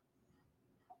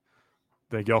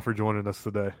 Thank y'all for joining us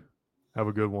today. Have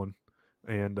a good one.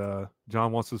 And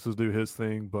John wants us to do his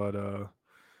thing, but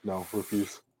no,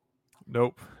 refuse.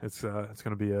 Nope. It's going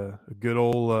to be a good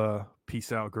old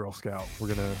peace out, Girl Scout. We're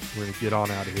gonna get on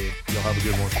out of here. Y'all have a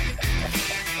good one.